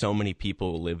so many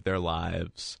people live their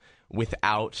lives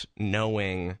without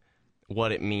knowing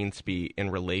what it means to be in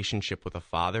relationship with a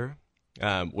father,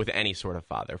 with any sort of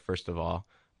father, first of all,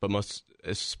 but most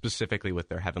specifically with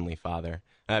their Heavenly Father,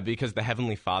 because the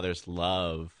Heavenly Father's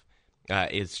love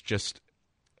is just,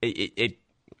 it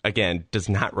again, does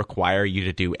not require you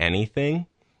to do anything,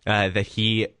 that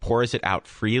he pours it out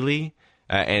freely,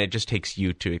 and it just takes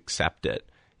you to accept it,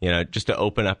 just to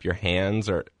open up your hands,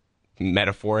 or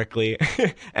metaphorically,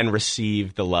 and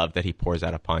receive the love that he pours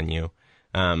out upon you.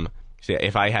 So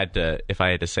if I had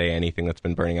to say anything that's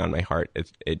been burning on my heart,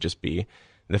 it'd just be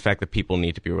the fact that people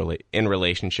need to be in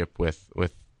relationship with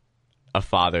a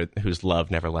father whose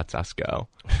love never lets us go.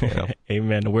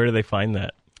 Amen. Where do they find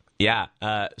that? Yeah.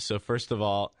 So first of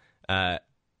all,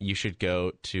 you should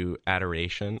go to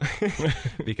adoration,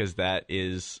 because that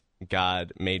is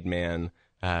God made man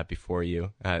before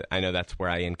you. I know that's where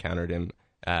I encountered him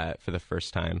for the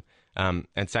first time.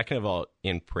 And second of all,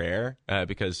 in prayer,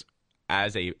 because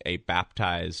as a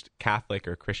baptized Catholic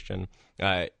or Christian,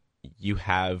 you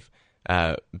have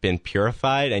been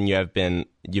purified, and you've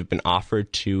been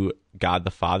offered to God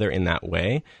the Father in that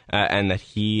way, and that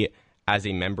he, as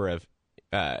a member of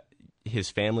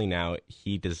his family now,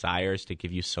 he desires to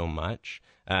give you so much.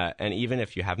 And even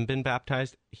if you haven't been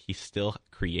baptized, he still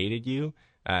created you,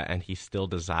 and he still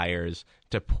desires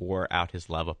to pour out his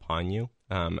love upon you.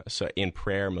 So in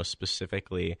prayer, most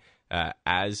specifically,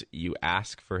 as you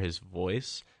ask for his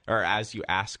voice, or as you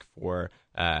ask for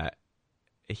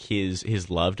his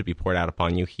love to be poured out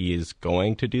upon you, he is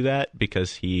going to do that,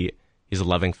 because he's a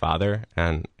loving father,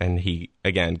 and he,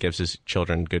 again, gives his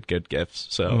children good gifts.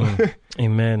 So,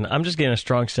 Amen. I'm just getting a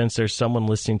strong sense there's someone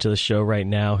listening to the show right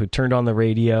now who turned on the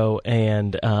radio,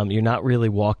 and you're not really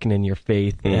walking in your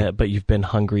faith, but you've been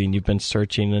hungry and you've been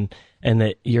searching, and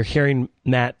that you're hearing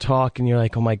Matt talk, and you're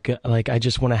like, oh my God, like I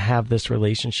just want to have this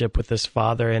relationship with this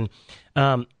father, and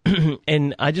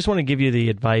and I just want to give you the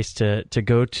advice to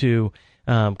go to.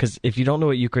 Because if you don't know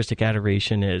what Eucharistic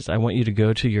adoration is, I want you to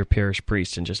go to your parish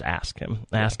priest and just ask him.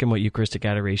 Ask him what Eucharistic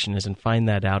adoration is, and find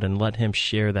that out, and let him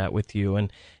share that with you,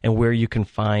 and where you can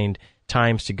find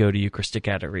times to go to Eucharistic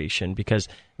adoration, because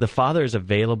the Father is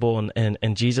available,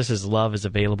 and Jesus' love is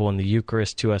available in the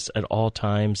Eucharist to us at all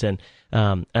times. And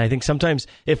I think sometimes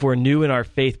if we're new in our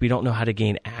faith, we don't know how to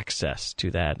gain access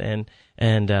to that. And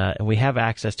we have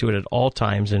access to it at all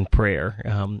times in prayer,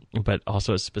 but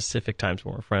also at specific times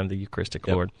when we're in front of the Eucharistic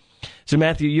Lord. So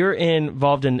Matthew, you're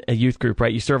involved in a youth group,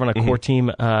 right? You serve on a core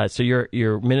team, so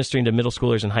you're ministering to middle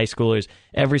schoolers and high schoolers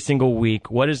every single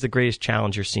week. What is the greatest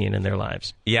challenge you're seeing in their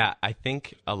lives? Yeah, I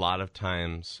think a lot of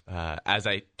times, as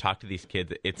I talk to these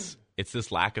kids, it's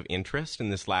this lack of interest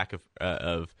and this lack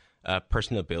of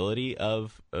personability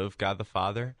of God the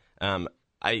Father.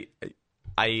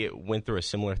 I went through a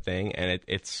similar thing, and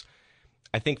it's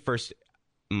I think first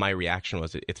my reaction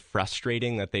was it's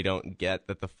frustrating that they don't get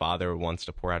that the Father wants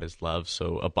to pour out his love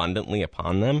so abundantly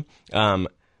upon them,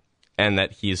 and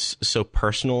that he's so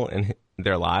personal in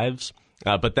their lives.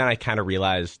 But then I kind of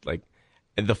realized, like,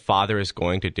 the Father is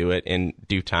going to do it in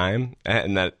due time,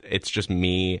 and that it's just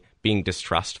me being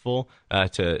distrustful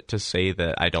to say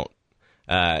that I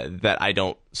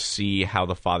don't see how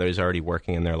the Father is already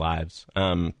working in their lives.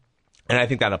 And I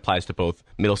think that applies to both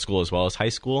middle school as well as high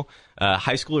school.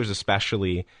 High schoolers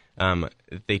especially,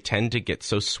 they tend to get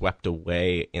so swept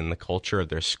away in the culture of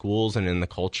their schools and in the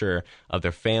culture of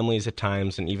their families at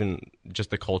times, and even just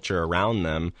the culture around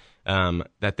them,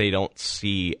 that they don't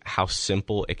see how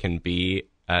simple it can be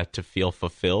to feel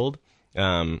fulfilled.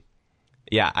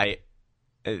 I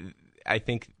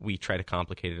think we try to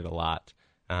complicate it a lot.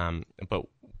 But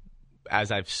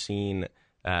as I've seen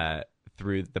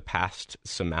through the past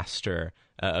semester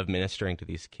of ministering to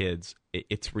these kids,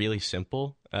 it's really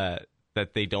simple, that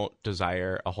they don't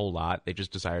desire a whole lot. They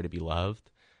just desire to be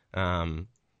loved. And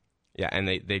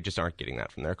they just aren't getting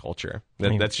that from their culture.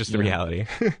 That's just the reality.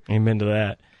 Amen to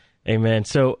that. Amen.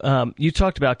 So you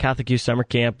talked about Catholic Youth Summer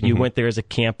Camp. You went there as a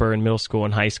camper in middle school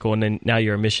and high school, and then now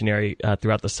you're a missionary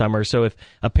throughout the summer. So if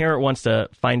a parent wants to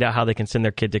find out how they can send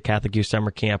their kid to Catholic Youth Summer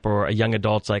Camp, or a young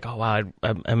adult's like, oh, wow,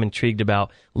 I'm intrigued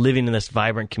about living in this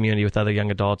vibrant community with other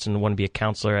young adults and want to be a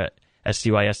counselor at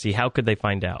CYSC, how could they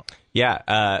find out?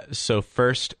 Yeah, so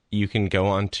first you can go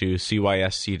on to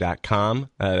cysc.com.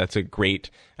 That's a great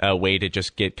way to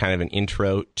just get kind of an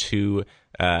intro to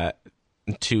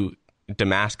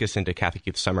Damascus and to Catholic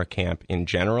Youth Summer Camp in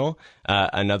general.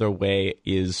 Another way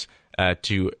is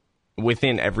to,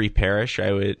 within every parish,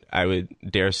 I would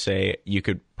dare say, you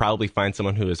could probably find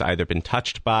someone who has either been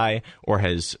touched by or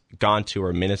has gone to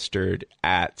or ministered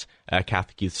at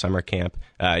Catholic Youth Summer Camp.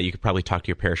 You could probably talk to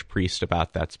your parish priest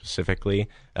about that specifically.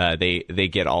 They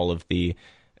get all of the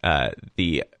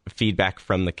feedback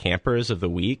from the campers of the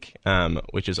week,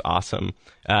 which is awesome.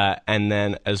 And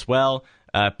then as well,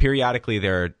 periodically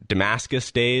there are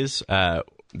Damascus days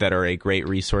that are a great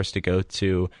resource to go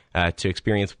to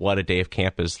experience what a day of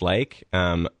camp is like.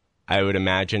 I would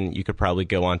imagine you could probably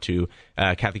go on to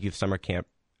Catholic Youth Summer Camp,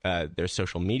 their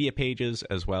social media pages,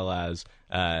 as well as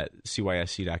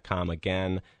cysc.com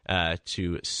again,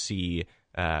 to see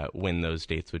when those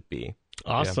dates would be.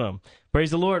 Awesome. Yeah.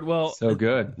 Praise the Lord. Well, so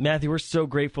good. Matthew, we're so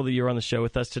grateful that you're on the show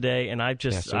with us today, and I've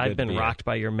been rocked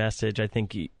by your message. I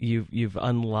think you've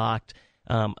unlocked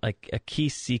a key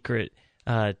secret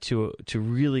to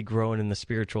really growing in the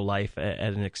spiritual life at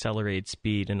an accelerated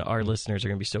speed, and our listeners are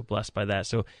going to be so blessed by that.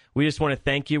 So we just want to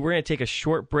thank you. We're going to take a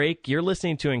short break. You're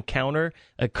listening to Encounter,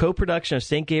 a co-production of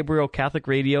St. Gabriel Catholic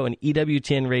Radio and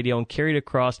EWTN Radio, and carried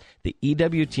across the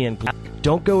EWTN.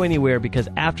 Don't go anywhere, because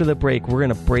after the break, we're going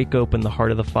to break open the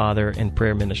heart of the Father and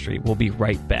prayer ministry. We'll be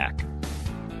right back.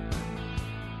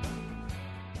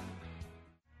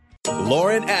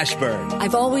 Lauren Ashburn.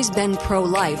 I've always been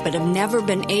pro-life, but have never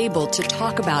been able to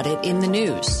talk about it in the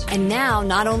news. And now,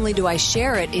 not only do I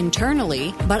share it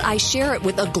internally, but I share it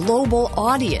with a global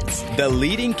audience. The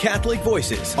leading Catholic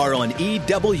voices are on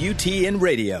EWTN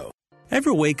Radio.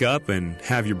 Ever wake up and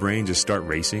have your brain just start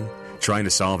racing, trying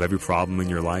to solve every problem in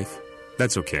your life?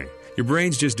 That's okay. Your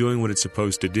brain's just doing what it's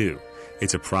supposed to do.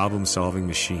 It's a problem-solving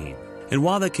machine. And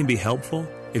while that can be helpful,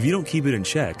 if you don't keep it in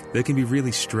check, that can be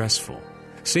really stressful.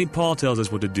 St. Paul tells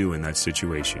us what to do in that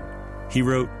situation. He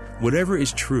wrote, "Whatever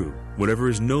is true, whatever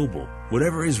is noble,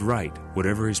 whatever is right,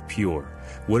 whatever is pure,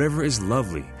 whatever is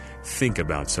lovely, think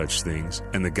about such things,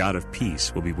 and the God of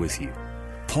peace will be with you."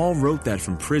 Paul wrote that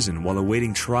from prison while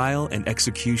awaiting trial and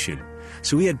execution,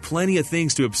 so he had plenty of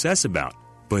things to obsess about.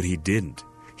 But he didn't.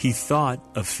 He thought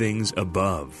of things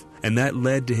above, and that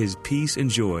led to his peace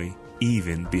and joy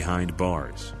even behind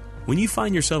bars. When you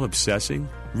find yourself obsessing,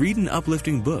 read an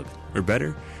uplifting book. Or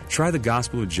better, try the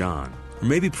Gospel of John. Or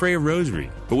maybe pray a rosary.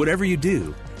 But whatever you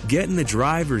do, get in the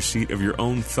driver's seat of your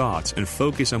own thoughts and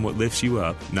focus on what lifts you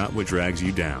up, not what drags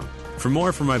you down. For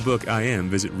more from my book, I Am,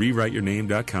 visit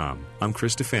rewriteyourname.com. I'm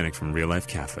Chris Stefanik from Real Life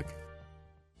Catholic.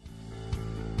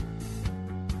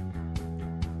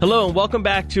 Hello, and welcome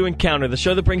back to Encounter, the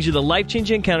show that brings you the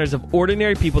life-changing encounters of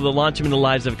ordinary people that launch them into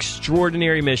lives of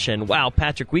extraordinary mission. Wow,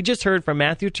 Patrick, we just heard from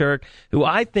Matthew Turek, who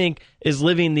I think is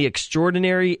living the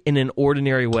extraordinary in an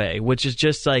ordinary way, which is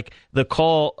just like the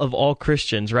call of all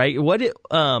Christians, right? What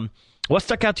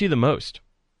stuck out to you the most?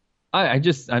 I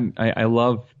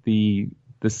love the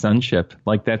sonship.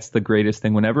 Like, that's the greatest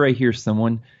thing. Whenever I hear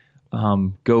someone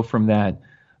go from that,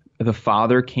 the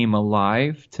Father came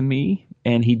alive to me,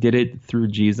 and he did it through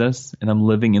Jesus, and I'm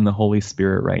living in the Holy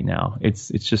Spirit right now. It's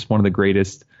just one of the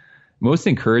greatest, most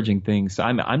encouraging things. So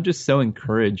I'm just so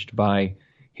encouraged by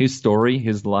his story,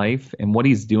 his life, and what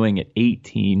he's doing at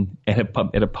 18 at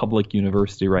a public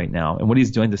university right now, and what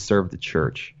he's doing to serve the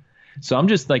church. So I'm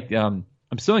just like, I'm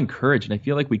so encouraged, and I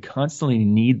feel like we constantly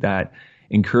need that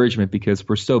encouragement because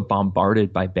we're so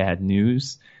bombarded by bad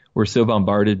news. We're so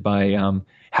bombarded by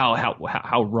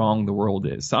how wrong the world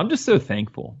is. So I'm just so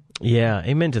thankful. Yeah,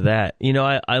 amen to that. You know,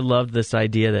 I love this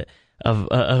idea that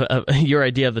of your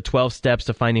idea of the 12 steps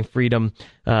to finding freedom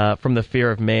from the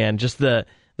fear of man. Just the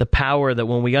power that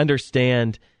when we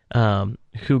understand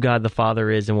who God the Father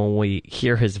is, and when we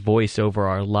hear His voice over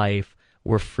our life,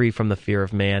 we're free from the fear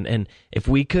of man. And if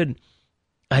we could,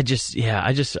 I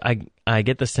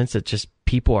get the sense that just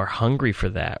people are hungry for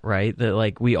that, right? That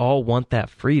like we all want that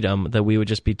freedom, that we would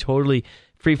just be totally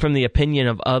free from the opinion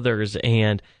of others,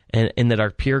 and that our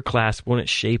peer class wouldn't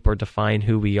shape or define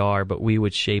who we are, but we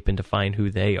would shape and define who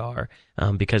they are,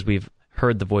 because we've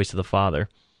heard the voice of the Father.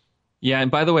 Yeah,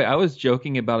 and by the way, I was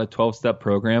joking about a 12-step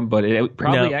program, but it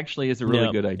probably actually is a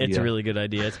really good idea. It's a really good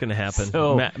idea. It's going to happen.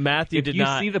 So Matthew did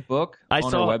not. If you see the book on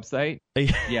our website,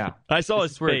 yeah, I saw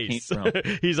his face. From.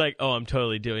 He's like, "Oh, I'm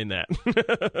totally doing that."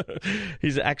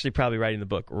 He's actually probably writing the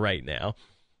book right now.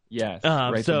 Yes,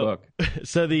 write the book.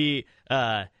 So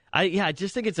I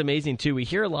just think it's amazing too. We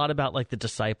hear a lot about like the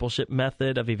discipleship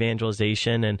method of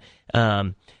evangelization, and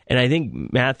I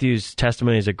think Matthew's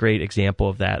testimony is a great example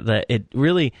of that. That it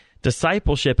really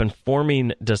discipleship and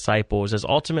forming disciples is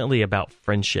ultimately about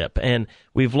friendship, and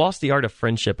we've lost the art of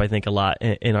friendship, I think, a lot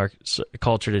in our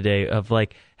culture today, of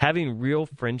like having real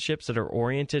friendships that are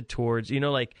oriented towards,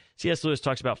 like C.S. Lewis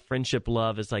talks about friendship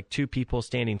love as like two people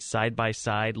standing side by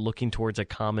side looking towards a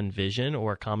common vision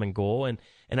or a common goal, and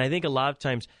I think a lot of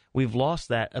times we've lost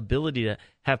that ability to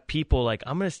have people like,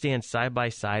 I'm going to stand side by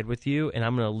side with you, and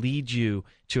I'm going to lead you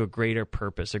to a greater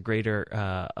purpose, a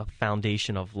greater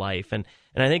foundation of life. And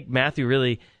I think Matthew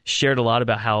really shared a lot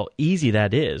about how easy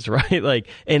that is, right? Like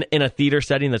in a theater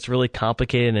setting that's really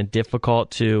complicated and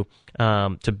difficult to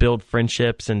build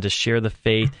friendships and to share the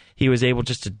faith, he was able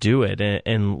just to do it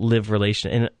and live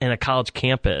relation in a college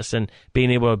campus, and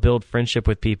being able to build friendship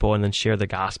with people and then share the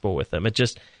gospel with them. It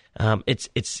just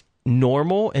it's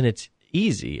normal and it's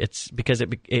easy. It's because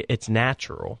it's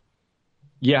natural.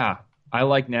 Yeah, I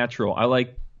like natural. I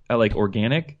like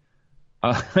organic.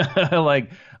 I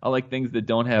like things that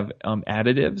don't have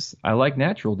additives. I like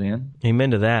natural, Dan.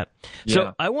 Amen to that. Yeah.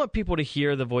 So I want people to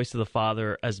hear the voice of the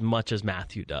Father as much as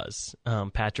Matthew does.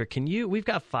 Patrick, we've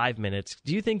got 5 minutes.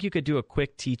 Do you think you could do a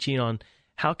quick teaching on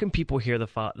how can people hear the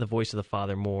voice of the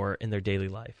Father more in their daily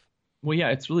life? Well, yeah,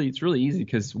 it's really easy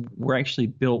because we're actually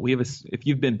built. If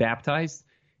you've been baptized,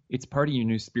 it's part of your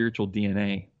new spiritual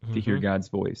DNA to hear God's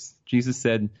voice. Jesus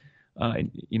said,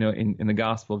 in the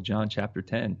Gospel of John, chapter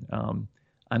 10,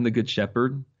 I'm the good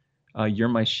shepherd. You're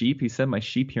my sheep. He said, my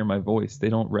sheep hear my voice. They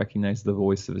don't recognize the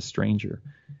voice of a stranger.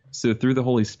 So through the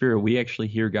Holy Spirit, we actually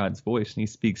hear God's voice, and He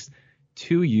speaks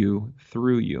to you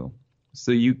through you.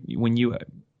 So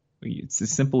it's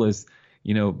as simple as,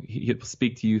 He'll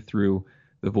speak to you through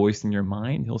the voice in your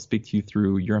mind. He'll speak to you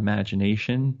through your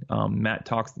imagination.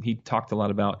 He talked a lot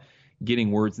about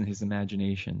getting words in his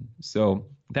imagination. So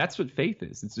that's what faith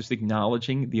is. It's just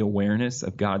acknowledging the awareness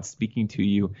of God speaking to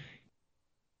you,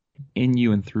 in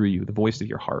you and through you, the voice of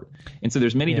your heart. And so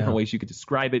there's many different ways you could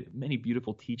describe it, many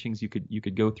beautiful teachings you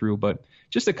could go through, but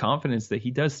just a confidence that He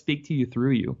does speak to you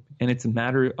through you. And it's a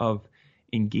matter of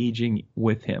engaging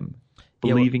with Him,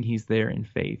 believing He's there in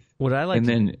faith. What I like, and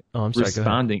then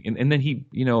responding, and then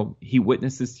He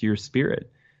witnesses to your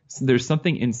spirit. So there's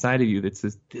something inside of you that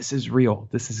says, "This is real.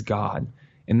 This is God,"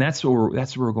 and that's what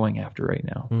we're going after right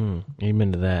now.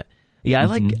 Amen to that. Yeah,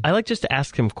 I like just to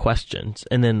ask Him questions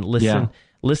and then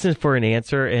listen for an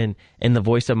answer, and in the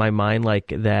voice of my mind, like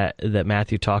that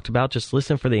Matthew talked about. Just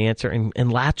listen for the answer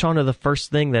and latch onto the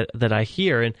first thing that I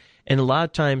hear. And a lot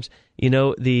of times,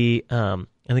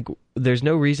 I think there's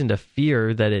no reason to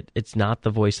fear that it's not the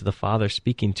voice of the Father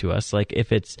speaking to us. Like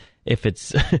if it's if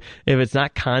it's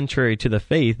not contrary to the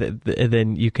faith,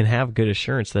 then you can have good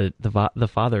assurance that the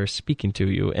Father is speaking to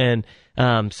you. And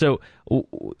so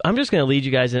I'm just going to lead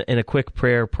you guys in a quick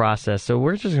prayer process. So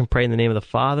we're just going to pray in the name of the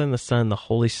Father and the Son and the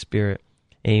Holy Spirit.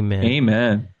 Amen.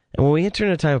 Amen. And when we enter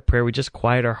into a time of prayer, we just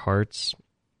quiet our hearts,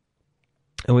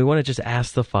 and we want to just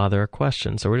ask the Father a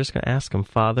question. So we're just going to ask Him,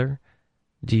 Father,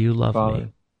 do you love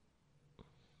me?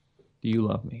 Do you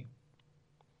love me?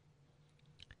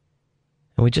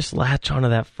 And we just latch onto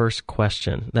that first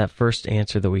question, that first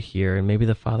answer that we hear, and maybe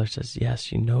the Father says,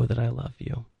 yes, you know that I love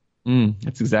you.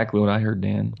 That's exactly what I heard,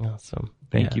 Dan. Awesome.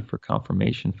 Thank you for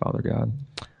confirmation, Father God.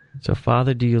 So,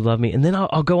 Father, do you love me? And then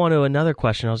I'll go on to another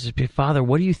question. I'll just be, Father,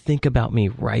 what do you think about me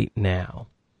right now?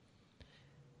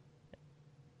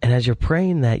 And as you're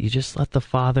praying that, you just let the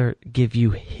Father give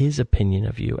you His opinion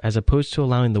of you, as opposed to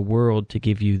allowing the world to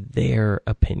give you their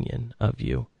opinion of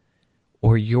you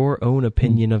or your own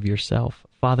opinion of yourself.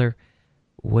 Father,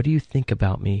 what do you think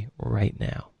about me right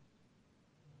now?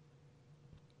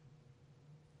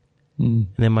 And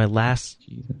then my last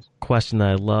question that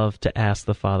I love to ask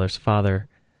the Father is, Father,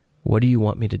 what do you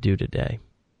want me to do today?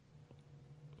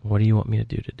 What do you want me to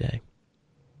do today?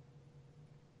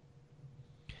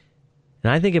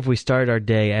 And I think if we start our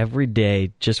day every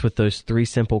day just with those three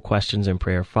simple questions in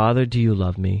prayer, Father, do you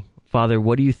love me? Father,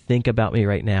 what do you think about me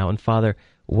right now? And Father,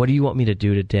 what do you want me to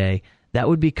do today? That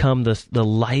would become the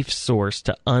life source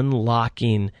to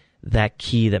unlocking that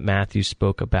key that Matthew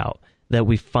spoke about, that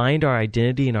we find our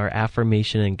identity and our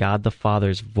affirmation in God the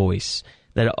Father's voice,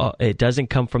 that it doesn't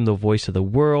come from the voice of the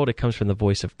world. It comes from the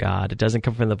voice of God. It doesn't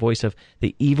come from the voice of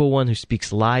the evil one who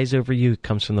speaks lies over you. It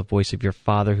comes from the voice of your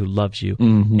Father who loves you.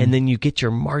 And then you get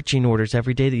your marching orders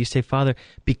every day that you say, Father,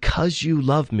 because you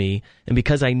love me and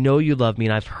because I know you love me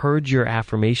and I've heard your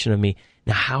affirmation of me,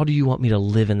 now how do you want me to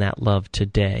live in that love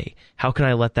today? How can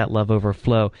I let that love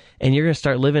overflow? And you're going to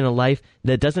start living a life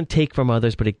that doesn't take from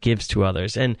others, but it gives to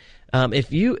others. And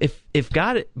if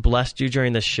God blessed you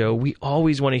during this show, we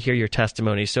always want to hear your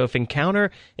testimonies. So if Encounter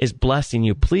is blessing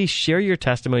you, please share your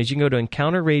testimonies. You can go to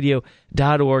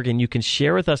encounterradio.org and you can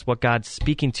share with us what God's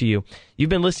speaking to you.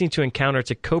 You've been listening to Encounter. It's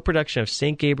a co-production of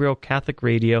St. Gabriel Catholic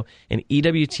Radio and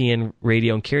EWTN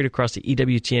Radio and carried across the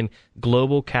EWTN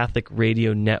Global Catholic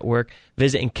Radio Network.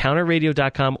 Visit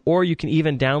encounterradio.com, or you can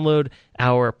even download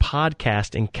our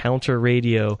podcast, Encounter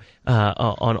Radio,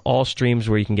 on all streams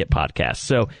where you can get podcasts.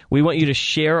 So we want you to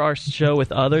share our show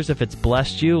with others. If it's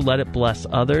blessed you, let it bless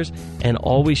others, and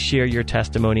always share your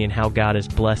testimony and how God is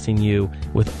blessing you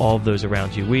with all of those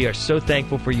around you. We are so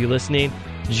thankful for you listening.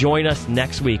 Join us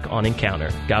next week on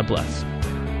Encounter. God bless.